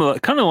 something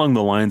kind of along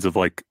the lines of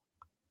like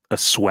a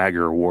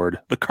swagger award,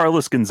 the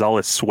Carlos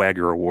Gonzalez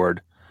Swagger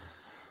Award.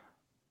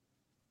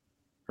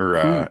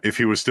 Or if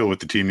he was still with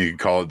the team, you could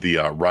call it the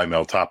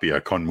Raimel Tapia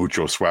Con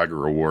Mucho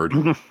Swagger Award.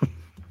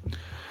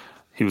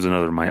 He was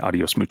another of my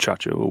Adios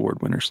Muchacho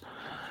Award winners.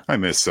 I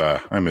miss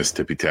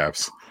Tippy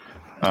Taps.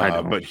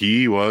 But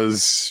he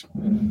was,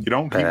 he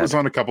was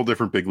on a couple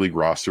different big league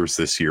rosters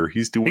this year.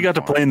 He got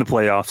to play in the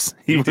playoffs.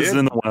 He was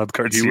in the wild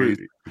card series.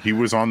 He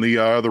was on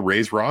the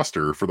Rays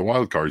roster for the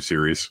wild card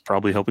series.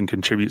 Probably helping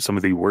contribute some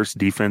of the worst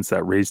defense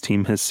that Rays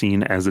team has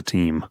seen as a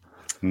team.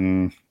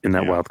 in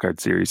that wild card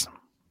series.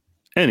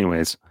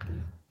 Anyways,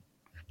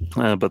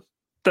 but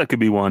that could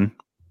be one.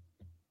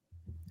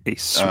 A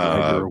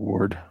Survivor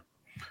award.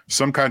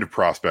 Some kind of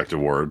prospect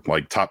award,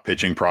 like top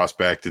pitching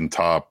prospect and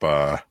top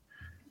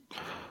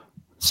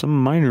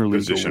some minor league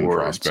position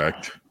awards.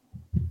 Prospect.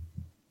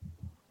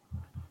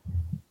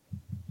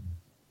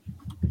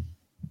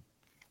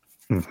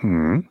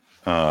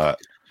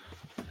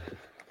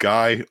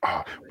 Guy,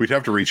 we'd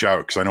have to reach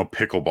out because I know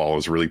pickleball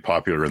is really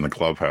popular in the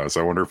clubhouse.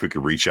 I wonder if we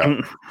could reach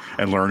out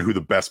and learn who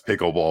the best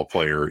pickleball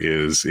player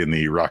is in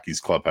the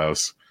Rockies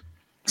clubhouse.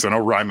 Because I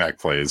know Rymac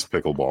plays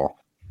pickleball.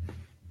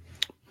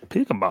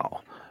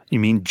 Pickleball? You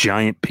mean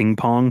giant ping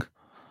pong?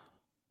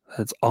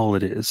 That's all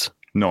it is.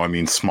 No, I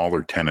mean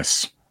smaller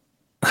tennis.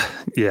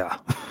 Yeah.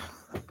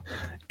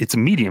 It's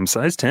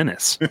medium-sized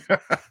tennis.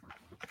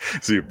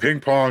 So you ping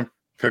pong,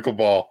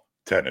 pickleball,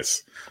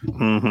 tennis.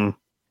 Mm-hmm.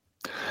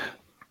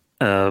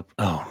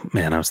 Oh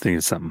man, I was thinking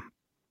of something.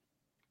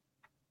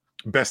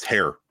 Best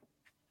hair.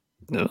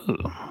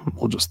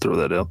 We'll just throw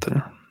that out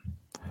there.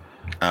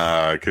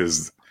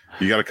 Because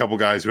you got a couple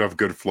guys who have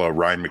good flow.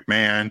 Ryan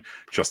McMahon,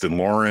 Justin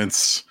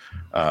Lawrence,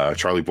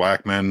 Charlie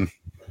Blackmon.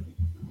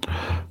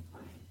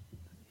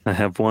 I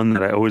have one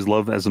that I always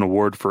love as an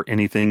award for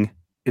anything.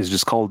 Is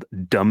just called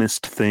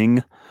Dumbest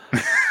Thing.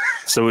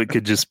 So it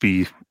could just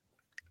be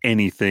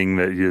anything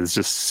that is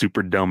just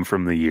super dumb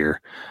from the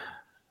year.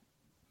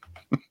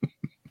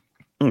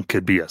 It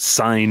could be a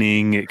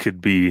signing. It could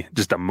be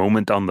just a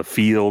moment on the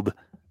field.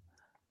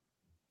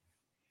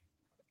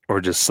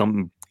 Or just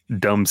some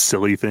dumb,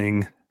 silly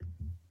thing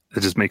that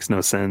just makes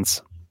no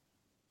sense.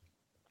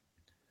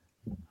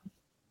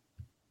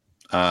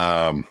 We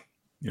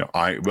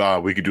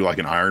could do like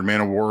an Iron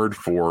Man award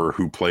for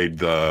who played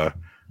the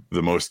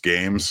most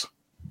games.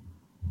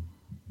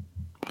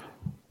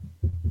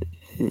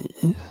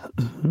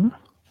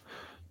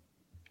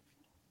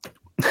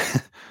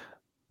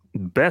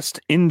 Best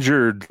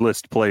injured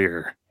list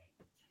player.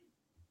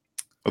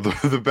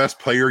 The best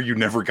player you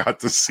never got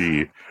to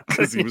see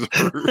because he was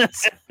hurt.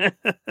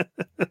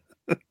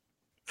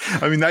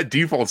 I mean, that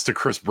defaults to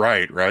Chris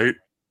Bryant, right?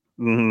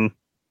 Mm-hmm.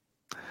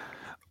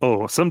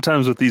 Oh,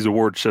 sometimes with these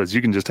award shows,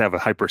 you can just have a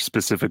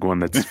hyper-specific one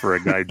that's for a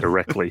guy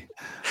directly.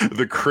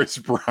 The Chris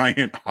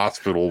Bryant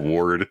Hospital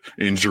Ward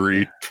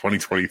Injury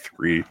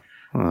 2023.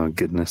 Oh,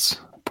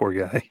 goodness. Poor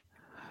guy.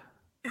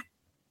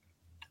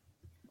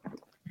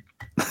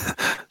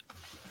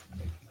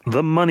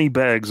 The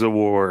Moneybags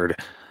Award.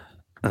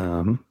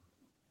 The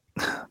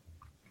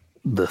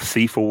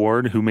Thief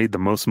Award. Who made the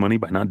most money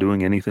by not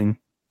doing anything?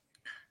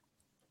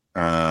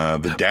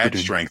 The Dad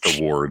Strength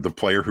Award. The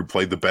player who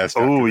played the best.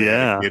 Oh,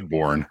 yeah. Kid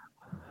born.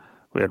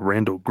 We had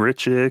Randall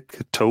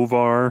Grichuk,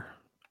 Tovar.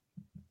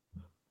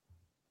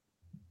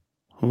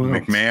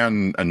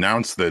 McMahon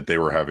announced that they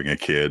were having a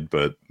kid,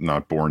 but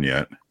not born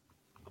yet.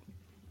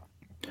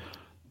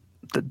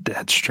 The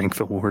Dad Strength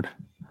Award.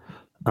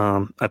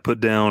 I put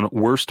down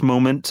worst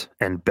moment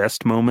and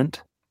best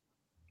moment.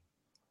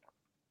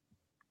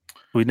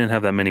 We didn't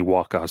have that many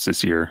walk-offs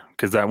this year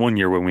because that one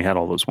year when we had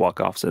all those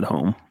walk-offs at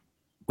home,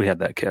 we had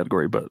that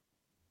category. But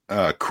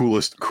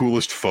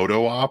coolest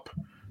photo op,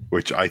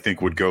 which I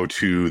think would go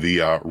to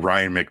the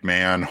Ryan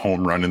McMahon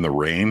home run in the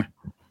rain,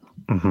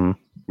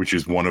 which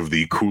is one of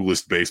the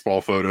coolest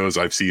baseball photos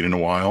I've seen in a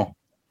while.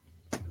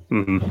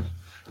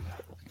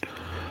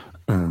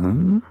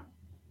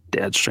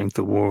 Dad Strength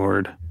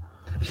Award.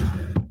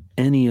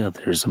 Any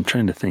others? I'm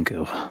trying to think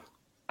of.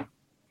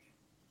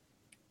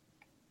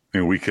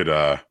 And we could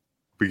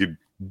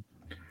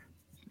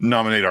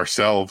nominate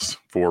ourselves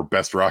for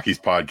Best Rockies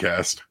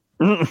Podcast.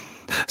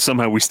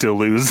 Somehow we still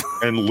lose.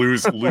 And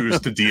lose to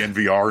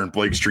DNVR and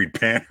Blake Street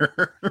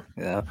Banner.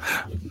 Yeah.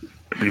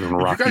 Even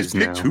Rockies you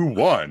guys picked who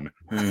won.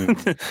 We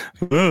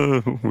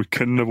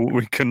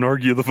couldn't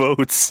argue the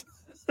votes.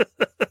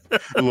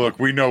 Look,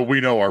 we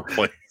know our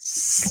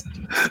place.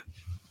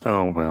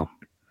 Oh well.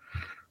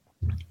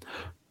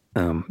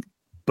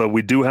 But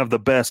we do have the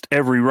best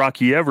Every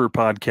Rocky Ever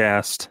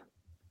podcast.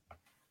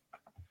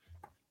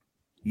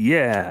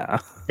 Yeah.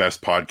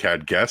 Best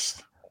podcast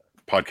guest,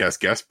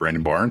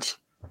 Brandon Barnes.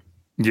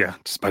 Yeah,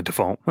 just by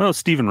default. Well,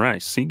 Stephen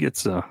Rice, he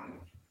gets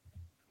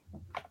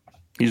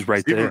he's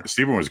right there.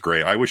 Stephen was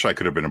great. I wish I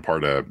could have been a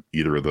part of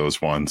either of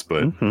those ones,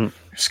 but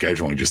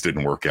scheduling just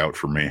didn't work out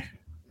for me.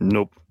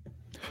 Nope.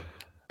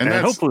 And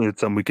hopefully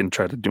it's something we can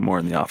try to do more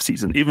in the off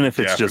season, even if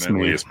it's just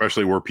me.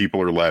 Especially where people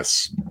are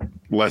less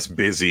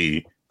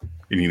busy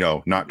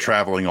and, not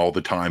traveling all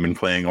the time and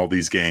playing all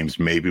these games.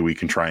 Maybe we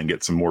can try and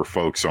get some more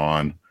folks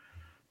on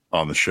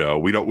the show.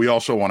 We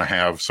also want to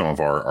have some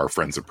of our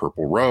friends at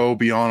Purple Row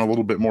be on a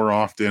little bit more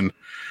often.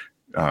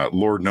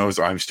 Lord knows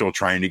I'm still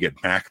trying to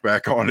get Mac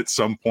back on at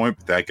some point,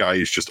 but that guy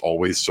is just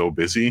always so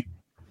busy.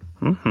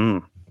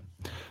 I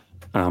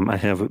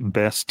have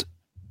best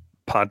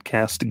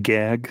podcast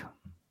gag.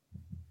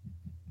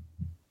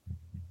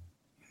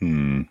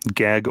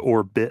 Gag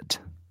or bit.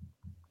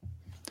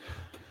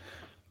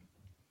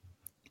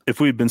 If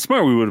we'd been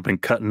smart, we would have been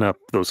cutting up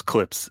those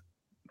clips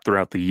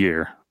throughout the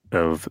year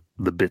of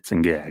the bits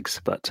and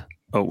gags, but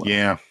oh well.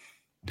 Yeah.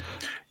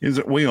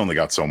 We only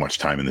got so much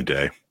time in the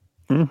day.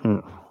 Mm-hmm.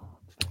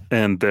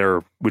 And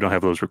we don't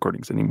have those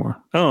recordings anymore.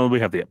 Oh, we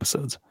have the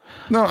episodes.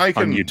 No, I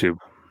can on YouTube.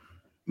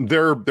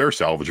 They're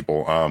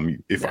salvageable.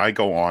 If I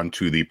go on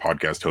to the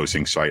podcast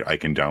hosting site, I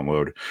can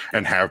download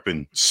and have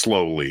been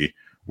slowly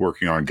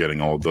working on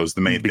getting all of those.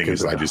 The main thing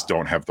is I just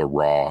don't have the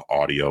raw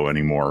audio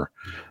anymore.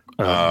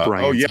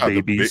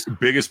 The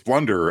biggest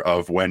blunder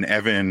of when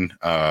Evan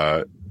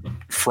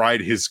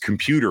fried his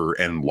computer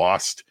and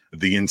lost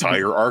the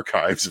entire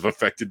archives of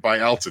Affected by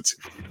Altitude.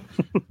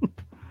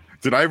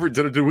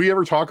 Did we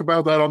ever talk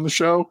about that on the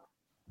show?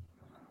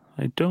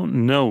 I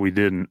don't know. We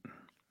didn't.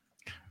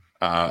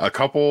 A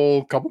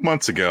couple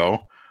months ago,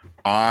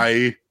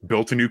 I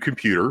built a new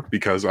computer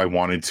because I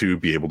wanted to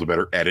be able to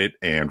better edit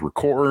and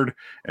record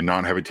and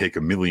not have it take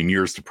a million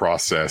years to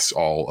process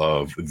all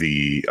of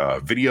the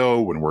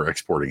video when we're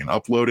exporting and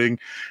uploading.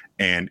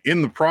 And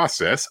in the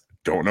process,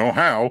 don't know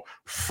how,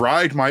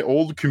 fried my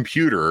old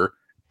computer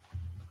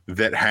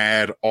that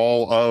had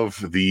all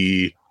of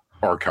the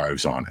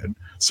archives on it.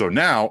 So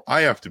now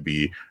I have to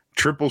be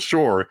triple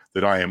sure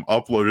that I am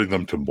uploading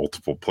them to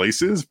multiple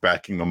places,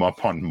 backing them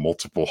up on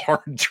multiple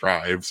hard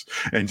drives,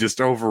 and just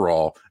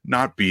overall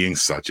not being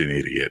such an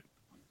idiot.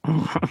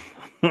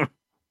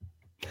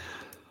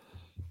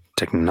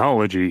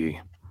 Technology.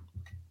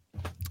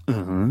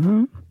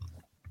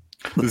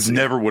 This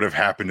never would have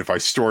happened if I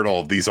stored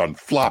all of these on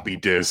floppy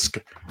disk.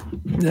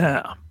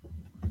 Yeah.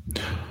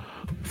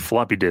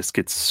 Floppy disk,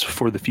 it's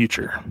for the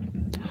future.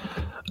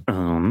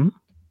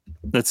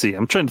 Let's see.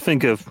 I'm trying to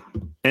think of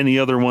any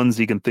other ones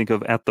you can think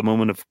of at the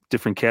moment of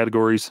different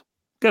categories.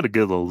 Got a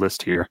good little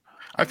list here.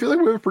 I feel like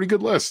we have a pretty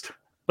good list.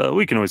 But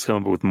we can always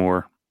come up with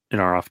more in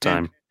our off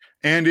time.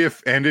 And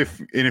if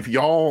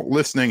y'all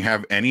listening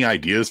have any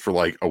ideas for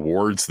like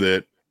awards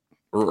that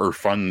or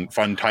fun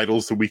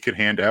titles that we could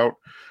hand out.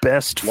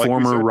 Best like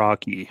former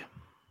Rocky.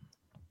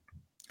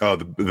 Oh,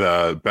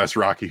 the best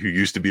Rocky who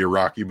used to be a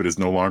Rocky but is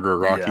no longer a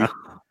Rocky.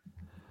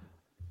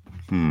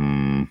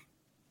 Yeah.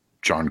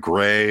 John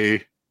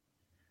Gray.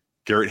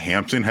 Garrett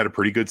Hampson had a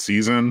pretty good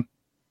season.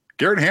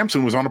 Garrett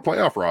Hampson was on a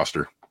playoff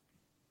roster.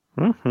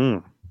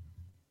 Mm-hmm.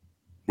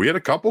 We had a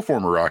couple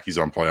former Rockies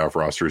on playoff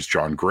rosters.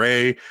 John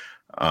Gray,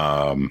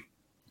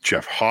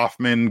 Jeff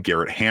Hoffman,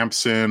 Garrett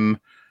Hampson,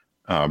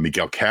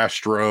 Miguel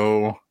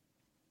Castro.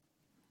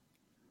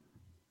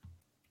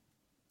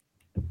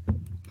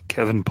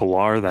 Kevin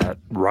Pillar, that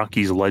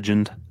Rockies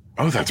legend.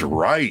 Oh, that's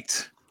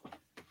right.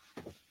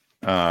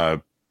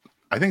 I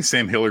think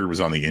Sam Hilliard was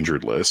on the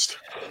injured list.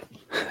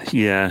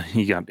 Yeah,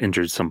 he got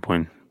injured at some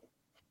point.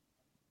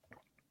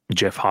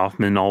 Jeff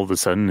Hoffman, all of a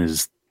sudden,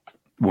 is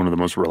one of the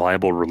most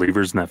reliable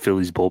relievers in that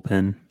Phillies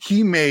bullpen.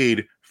 He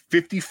made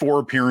 54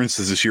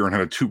 appearances this year and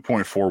had a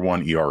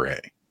 2.41 ERA.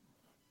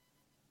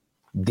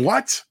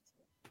 What?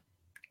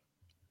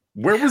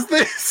 Where was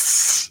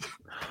this?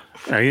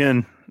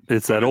 Again,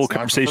 it's that old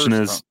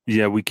conversation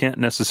we can't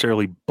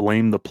necessarily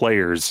blame the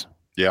players.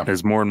 Yeah.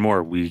 As more and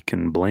more, we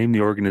can blame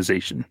the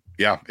organization.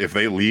 Yeah, if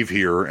they leave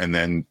here and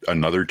then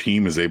another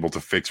team is able to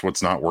fix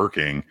what's not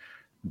working,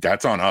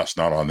 that's on us,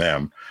 not on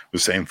them. The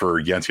same for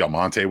Yency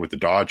Almonte with the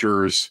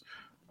Dodgers.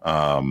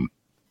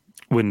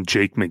 When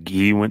Jake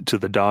McGee went to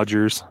the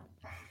Dodgers.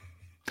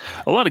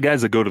 A lot of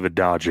guys that go to the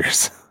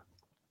Dodgers.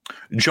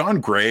 John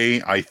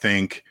Gray, I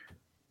think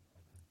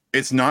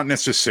it's not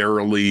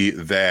necessarily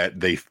that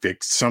they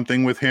fixed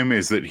something with him,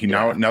 is that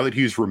now that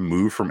he's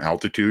removed from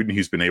altitude and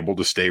he's been able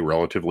to stay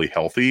relatively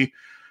healthy,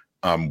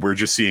 we're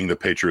just seeing the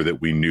pitcher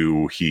that we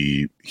knew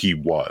he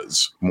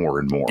was more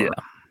and more. Yeah.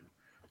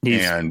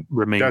 He's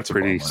remained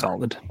pretty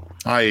solid.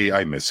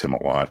 I miss him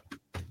a lot.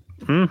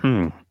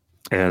 Mm-hmm.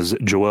 As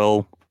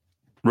Joel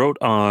wrote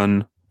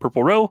on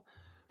Purple Row,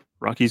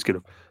 Rockies could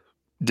have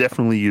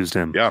definitely used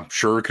him. Yeah,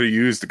 sure could have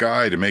used the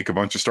guy to make a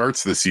bunch of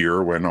starts this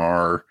year when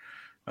our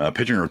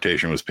pitching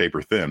rotation was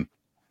paper thin.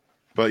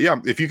 But yeah,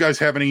 if you guys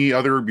have any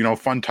other,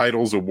 fun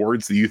titles,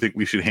 awards that you think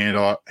we should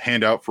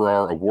hand out for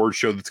our award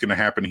show that's going to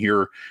happen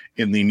here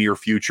in the near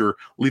future,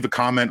 leave a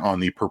comment on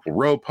the Purple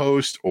Row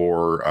post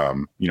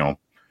or,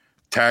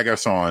 tag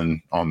us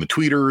on the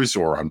tweeters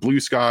or on Blue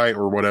Sky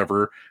or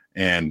whatever,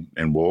 and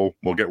we'll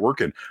get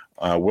working.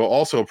 We'll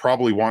also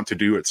probably want to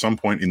do at some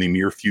point in the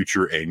near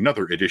future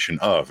another edition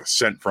of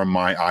Sent from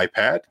My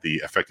iPad,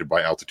 the Affected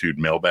by Altitude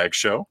mailbag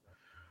show.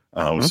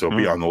 So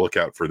be on the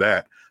lookout for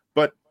that.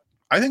 But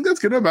I think that's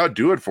going to about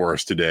do it for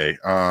us today.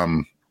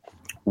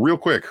 Real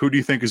quick, who do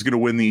you think is going to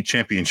win the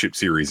championship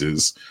series?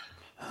 It's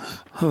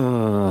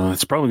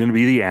probably going to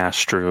be the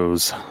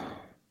Astros,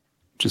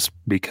 just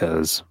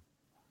because.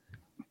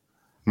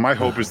 My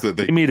hope is that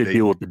they made a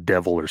deal with the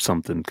devil or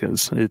something,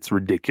 because it's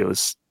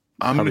ridiculous.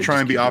 I'm going to try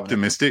and be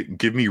optimistic.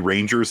 Give me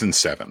Rangers in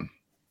 7.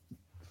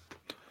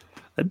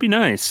 That'd be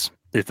nice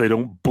if they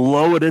don't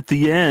blow it at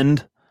the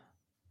end.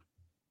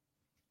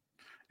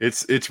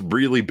 It's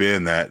really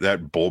been that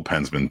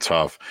bullpen's been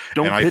tough.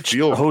 Don't pitch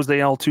Jose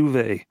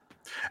Altuve.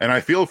 And I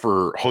feel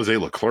for Jose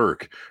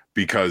Leclerc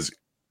because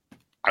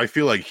I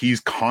feel like he's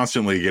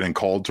constantly getting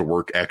called to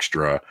work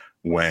extra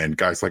when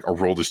guys like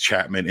Aroldis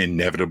Chapman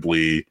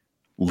inevitably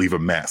leave a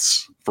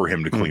mess for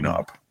him to clean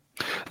up.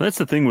 That's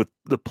the thing with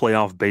the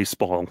playoff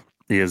baseball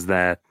is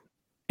that,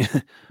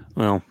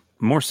 well,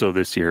 more so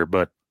this year,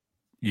 but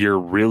your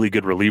really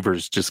good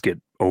relievers just get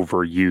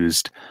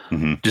overused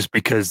just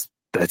because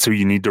that's who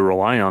you need to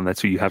rely on.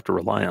 That's who you have to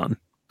rely on.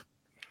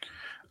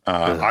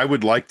 I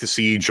would like to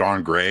see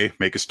John Gray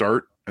make a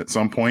start at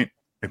some point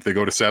if they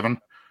go to 7.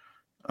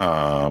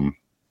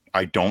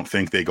 I don't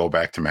think they go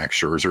back to Max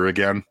Scherzer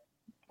again,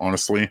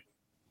 honestly.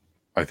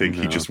 I think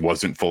he just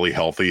wasn't fully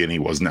healthy and he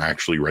wasn't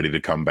actually ready to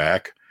come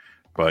back.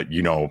 But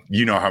you know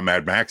how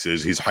Mad Max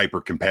is. He's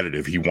hyper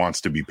competitive. He wants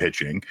to be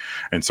pitching.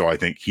 And so I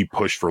think he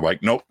pushed for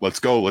like, nope, let's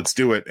go, let's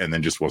do it. And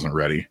then just wasn't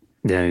ready.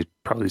 Yeah, he'd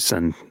probably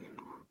send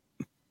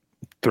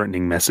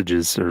threatening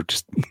messages or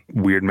just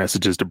weird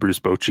messages to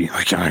Bruce Bochy.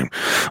 Like,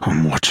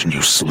 I'm watching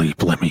you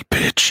sleep. Let me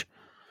pitch.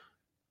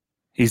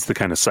 He's the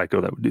kind of psycho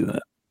that would do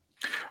that.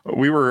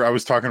 I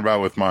was talking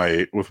about with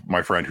my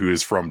friend who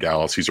is from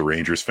Dallas. He's a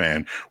Rangers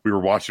fan. We were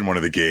watching one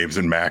of the games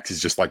and Max is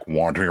just like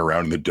wandering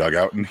around in the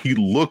dugout and he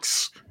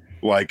looks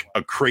like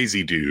a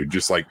crazy dude,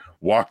 just like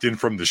walked in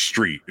from the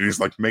street. And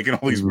he's like making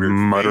all these weird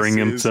muttering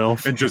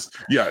himself and just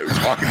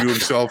talking to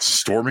himself,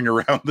 storming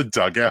around the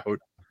dugout.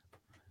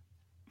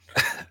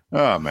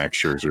 Max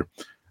Scherzer.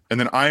 And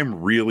then I'm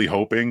really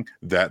hoping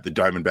that the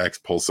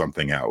Diamondbacks pull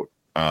something out.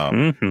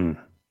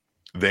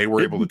 They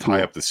were able to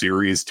tie up the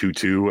series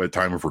 2-2 at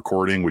time of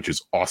recording, which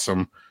is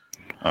awesome.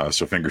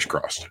 So fingers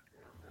crossed.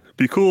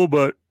 Be cool,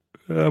 but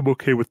I'm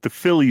okay with the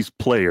Phillies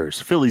players.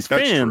 Phillies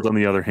fans, on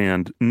the other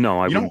hand, no,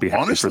 I wouldn't be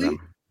happy honestly, for them.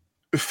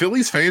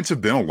 Phillies fans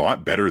have been a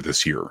lot better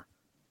this year.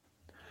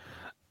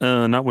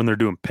 Not when they're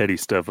doing petty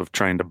stuff of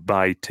trying to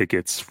buy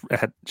tickets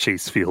at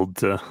Chase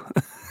Field.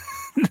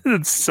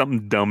 It's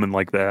something dumb and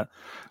like that.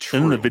 True.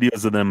 And then the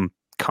videos of them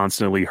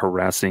constantly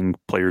harassing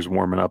players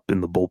warming up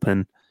in the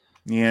bullpen.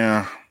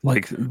 Yeah.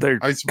 Like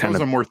I suppose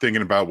I'm more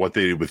thinking about what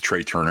they did with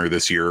Trey Turner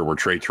this year, where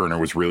Trey Turner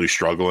was really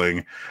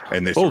struggling.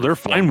 And they're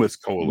fine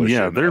with coalition.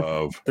 Yeah,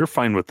 they're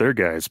fine with their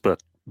guys,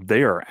 but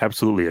they are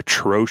absolutely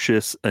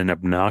atrocious and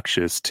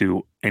obnoxious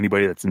to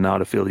anybody that's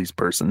not a Phillies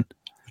person.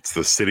 It's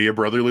the city of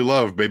brotherly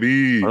love,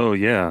 baby. Oh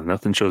yeah,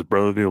 nothing shows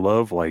brotherly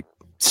love like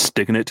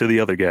sticking it to the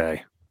other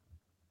guy.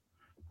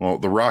 Well,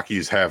 the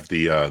Rockies have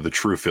the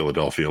true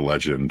Philadelphia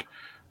legend,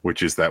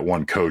 which is that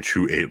one coach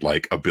who ate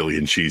like 1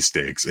 billion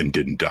cheesesteaks and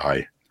didn't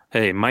die.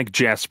 Hey, Mike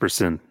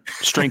Jasperson,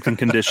 strength and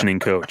conditioning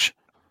coach.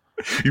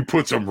 You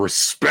put some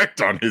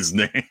respect on his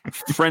name.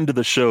 Friend of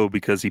the show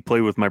because he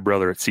played with my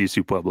brother at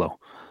CSU Pueblo.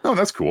 Oh,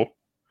 that's cool.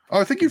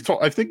 Oh, I think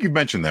you've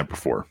mentioned that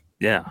before.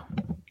 Yeah.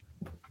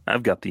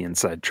 I've got the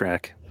inside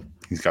track.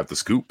 He's got the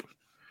scoop.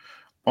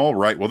 All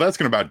right. Well, that's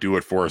going to about do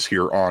it for us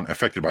here on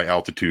Affected by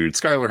Altitude.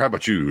 Skylar, how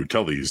about you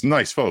tell these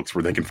nice folks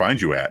where they can find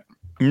you at?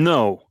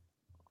 No.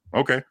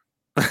 Okay.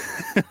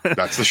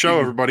 That's the show,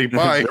 everybody.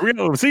 Bye. There we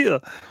go. See ya.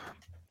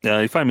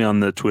 You find me on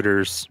the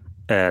Twitters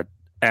at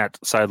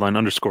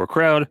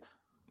sideline_crowd,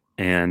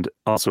 and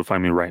also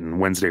find me writing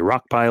Wednesday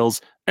Rock Piles,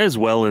 as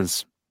well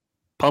as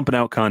pumping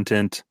out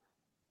content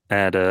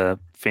at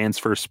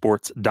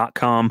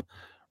fansfirstsports.com,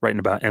 writing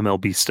about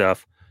MLB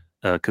stuff,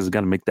 because I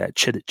got to make that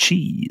cheddar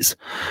cheese.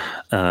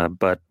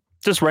 But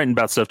just writing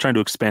about stuff, trying to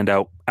expand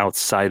out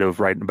outside of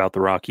writing about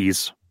the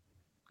Rockies.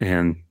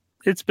 And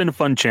it's been a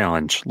fun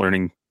challenge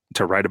learning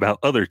to write about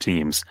other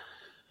teams,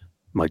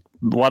 like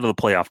a lot of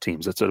the playoff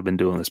teams. That's what I've been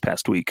doing this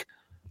past week,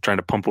 trying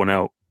to pump one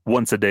out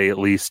once a day at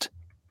least,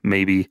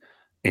 maybe,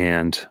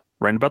 and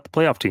writing about the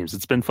playoff teams.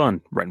 It's been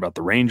fun writing about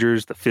the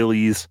Rangers, the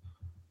Phillies,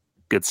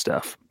 good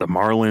stuff, the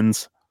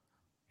Marlins.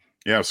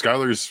 Yeah,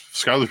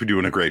 Skylar's been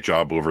doing a great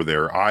job over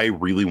there. I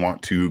really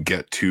want to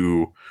get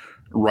to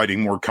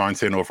writing more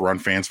content over on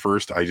Fans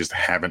First. I just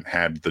haven't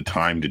had the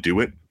time to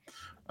do it.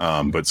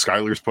 But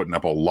Skylar's putting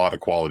up a lot of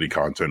quality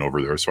content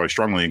over there, so I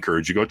strongly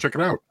encourage you go check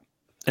it out.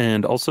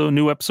 And also a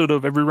new episode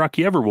of Every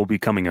Rocky Ever will be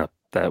coming up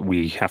that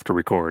we have to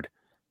record.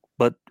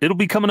 But it'll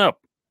be coming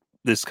up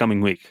this coming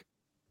week.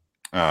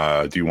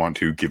 Do you want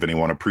to give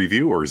anyone a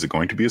preview, or is it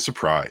going to be a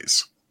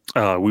surprise?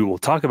 We will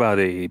talk about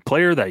a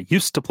player that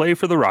used to play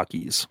for the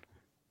Rockies.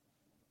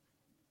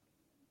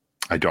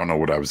 I don't know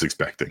what I was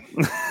expecting.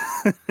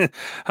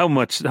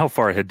 How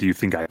far ahead do you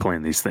think I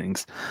plan these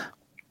things?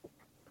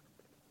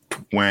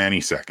 20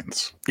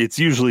 seconds. It's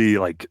usually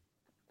like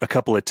a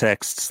couple of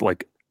texts,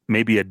 like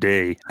maybe a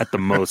day at the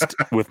most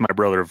with my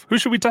brother of who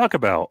should we talk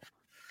about?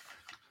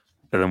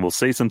 And then we'll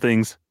say some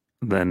things.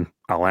 Then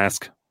I'll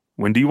ask,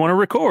 when do you want to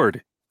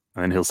record?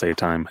 And then he'll say a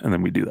time, and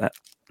then we do that.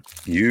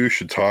 You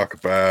should talk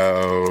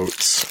about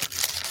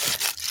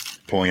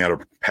pulling out a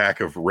pack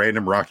of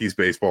random Rockies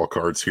baseball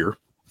cards here.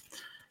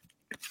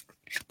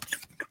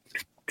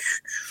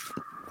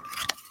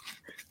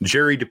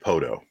 Jerry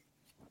Dipoto.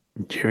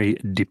 Jerry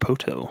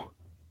Dipoto,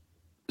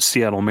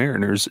 Seattle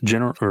Mariners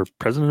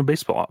president of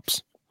baseball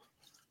ops.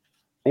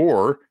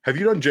 Or have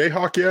you done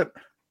Jayhawk yet?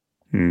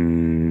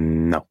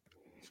 No.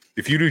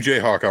 If you do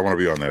Jayhawk, I want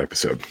to be on that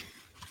episode.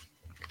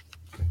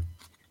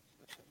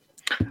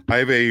 I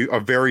have a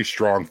very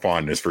strong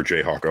fondness for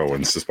Jayhawk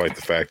Owens, despite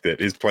the fact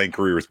that his playing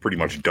career is pretty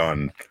much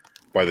done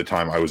by the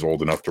time I was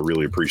old enough to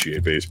really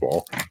appreciate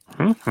baseball.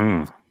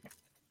 Mm-hmm.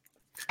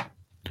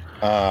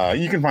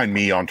 You can find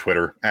me on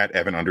Twitter at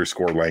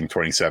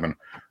Evan_Lang27.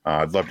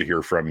 I'd love to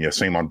hear from you.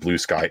 Same on Blue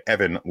Sky,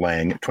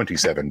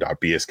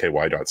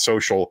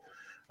 evanlang27.bsky.social.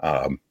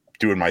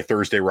 Doing my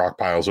Thursday rock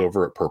piles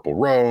over at Purple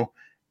Row,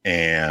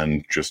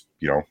 and just,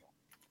 doing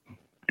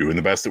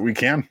the best that we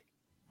can.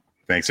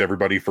 Thanks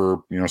everybody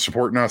for,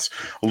 supporting us.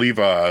 Leave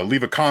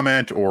a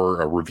comment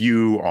or a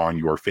review on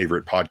your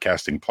favorite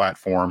podcasting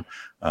platform.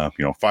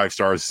 5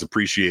 stars is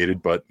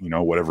appreciated, but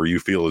whatever you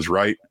feel is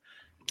right.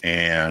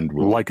 And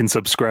we'll like and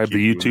subscribe to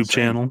the YouTube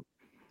channel.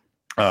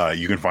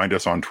 You can find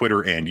us on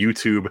Twitter and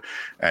YouTube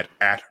at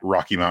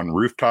Rocky Mountain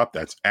Rooftop.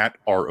 That's at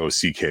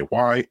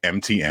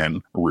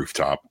ROCKYMTN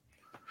Rooftop.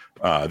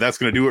 That's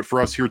going to do it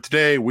for us here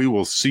today. We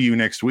will see you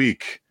next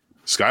week.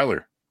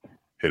 Skylar,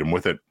 hit him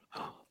with it.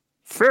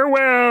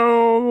 Farewell.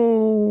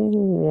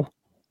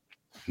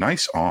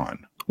 Nice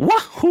on.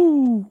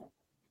 Wahoo!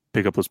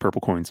 Pick up those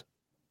purple coins.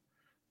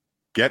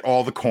 Get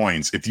all the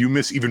coins. If you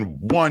miss even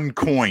one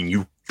coin,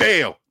 you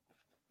fail.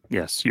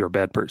 Yes, you're a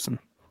bad person.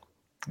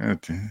 I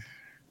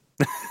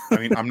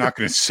mean, I'm not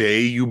going to say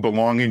you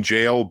belong in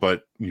jail,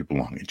 but you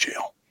belong in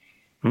jail.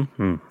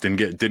 Mm-hmm.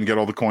 Didn't get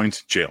all the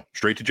coins. Jail.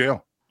 Straight to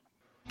jail.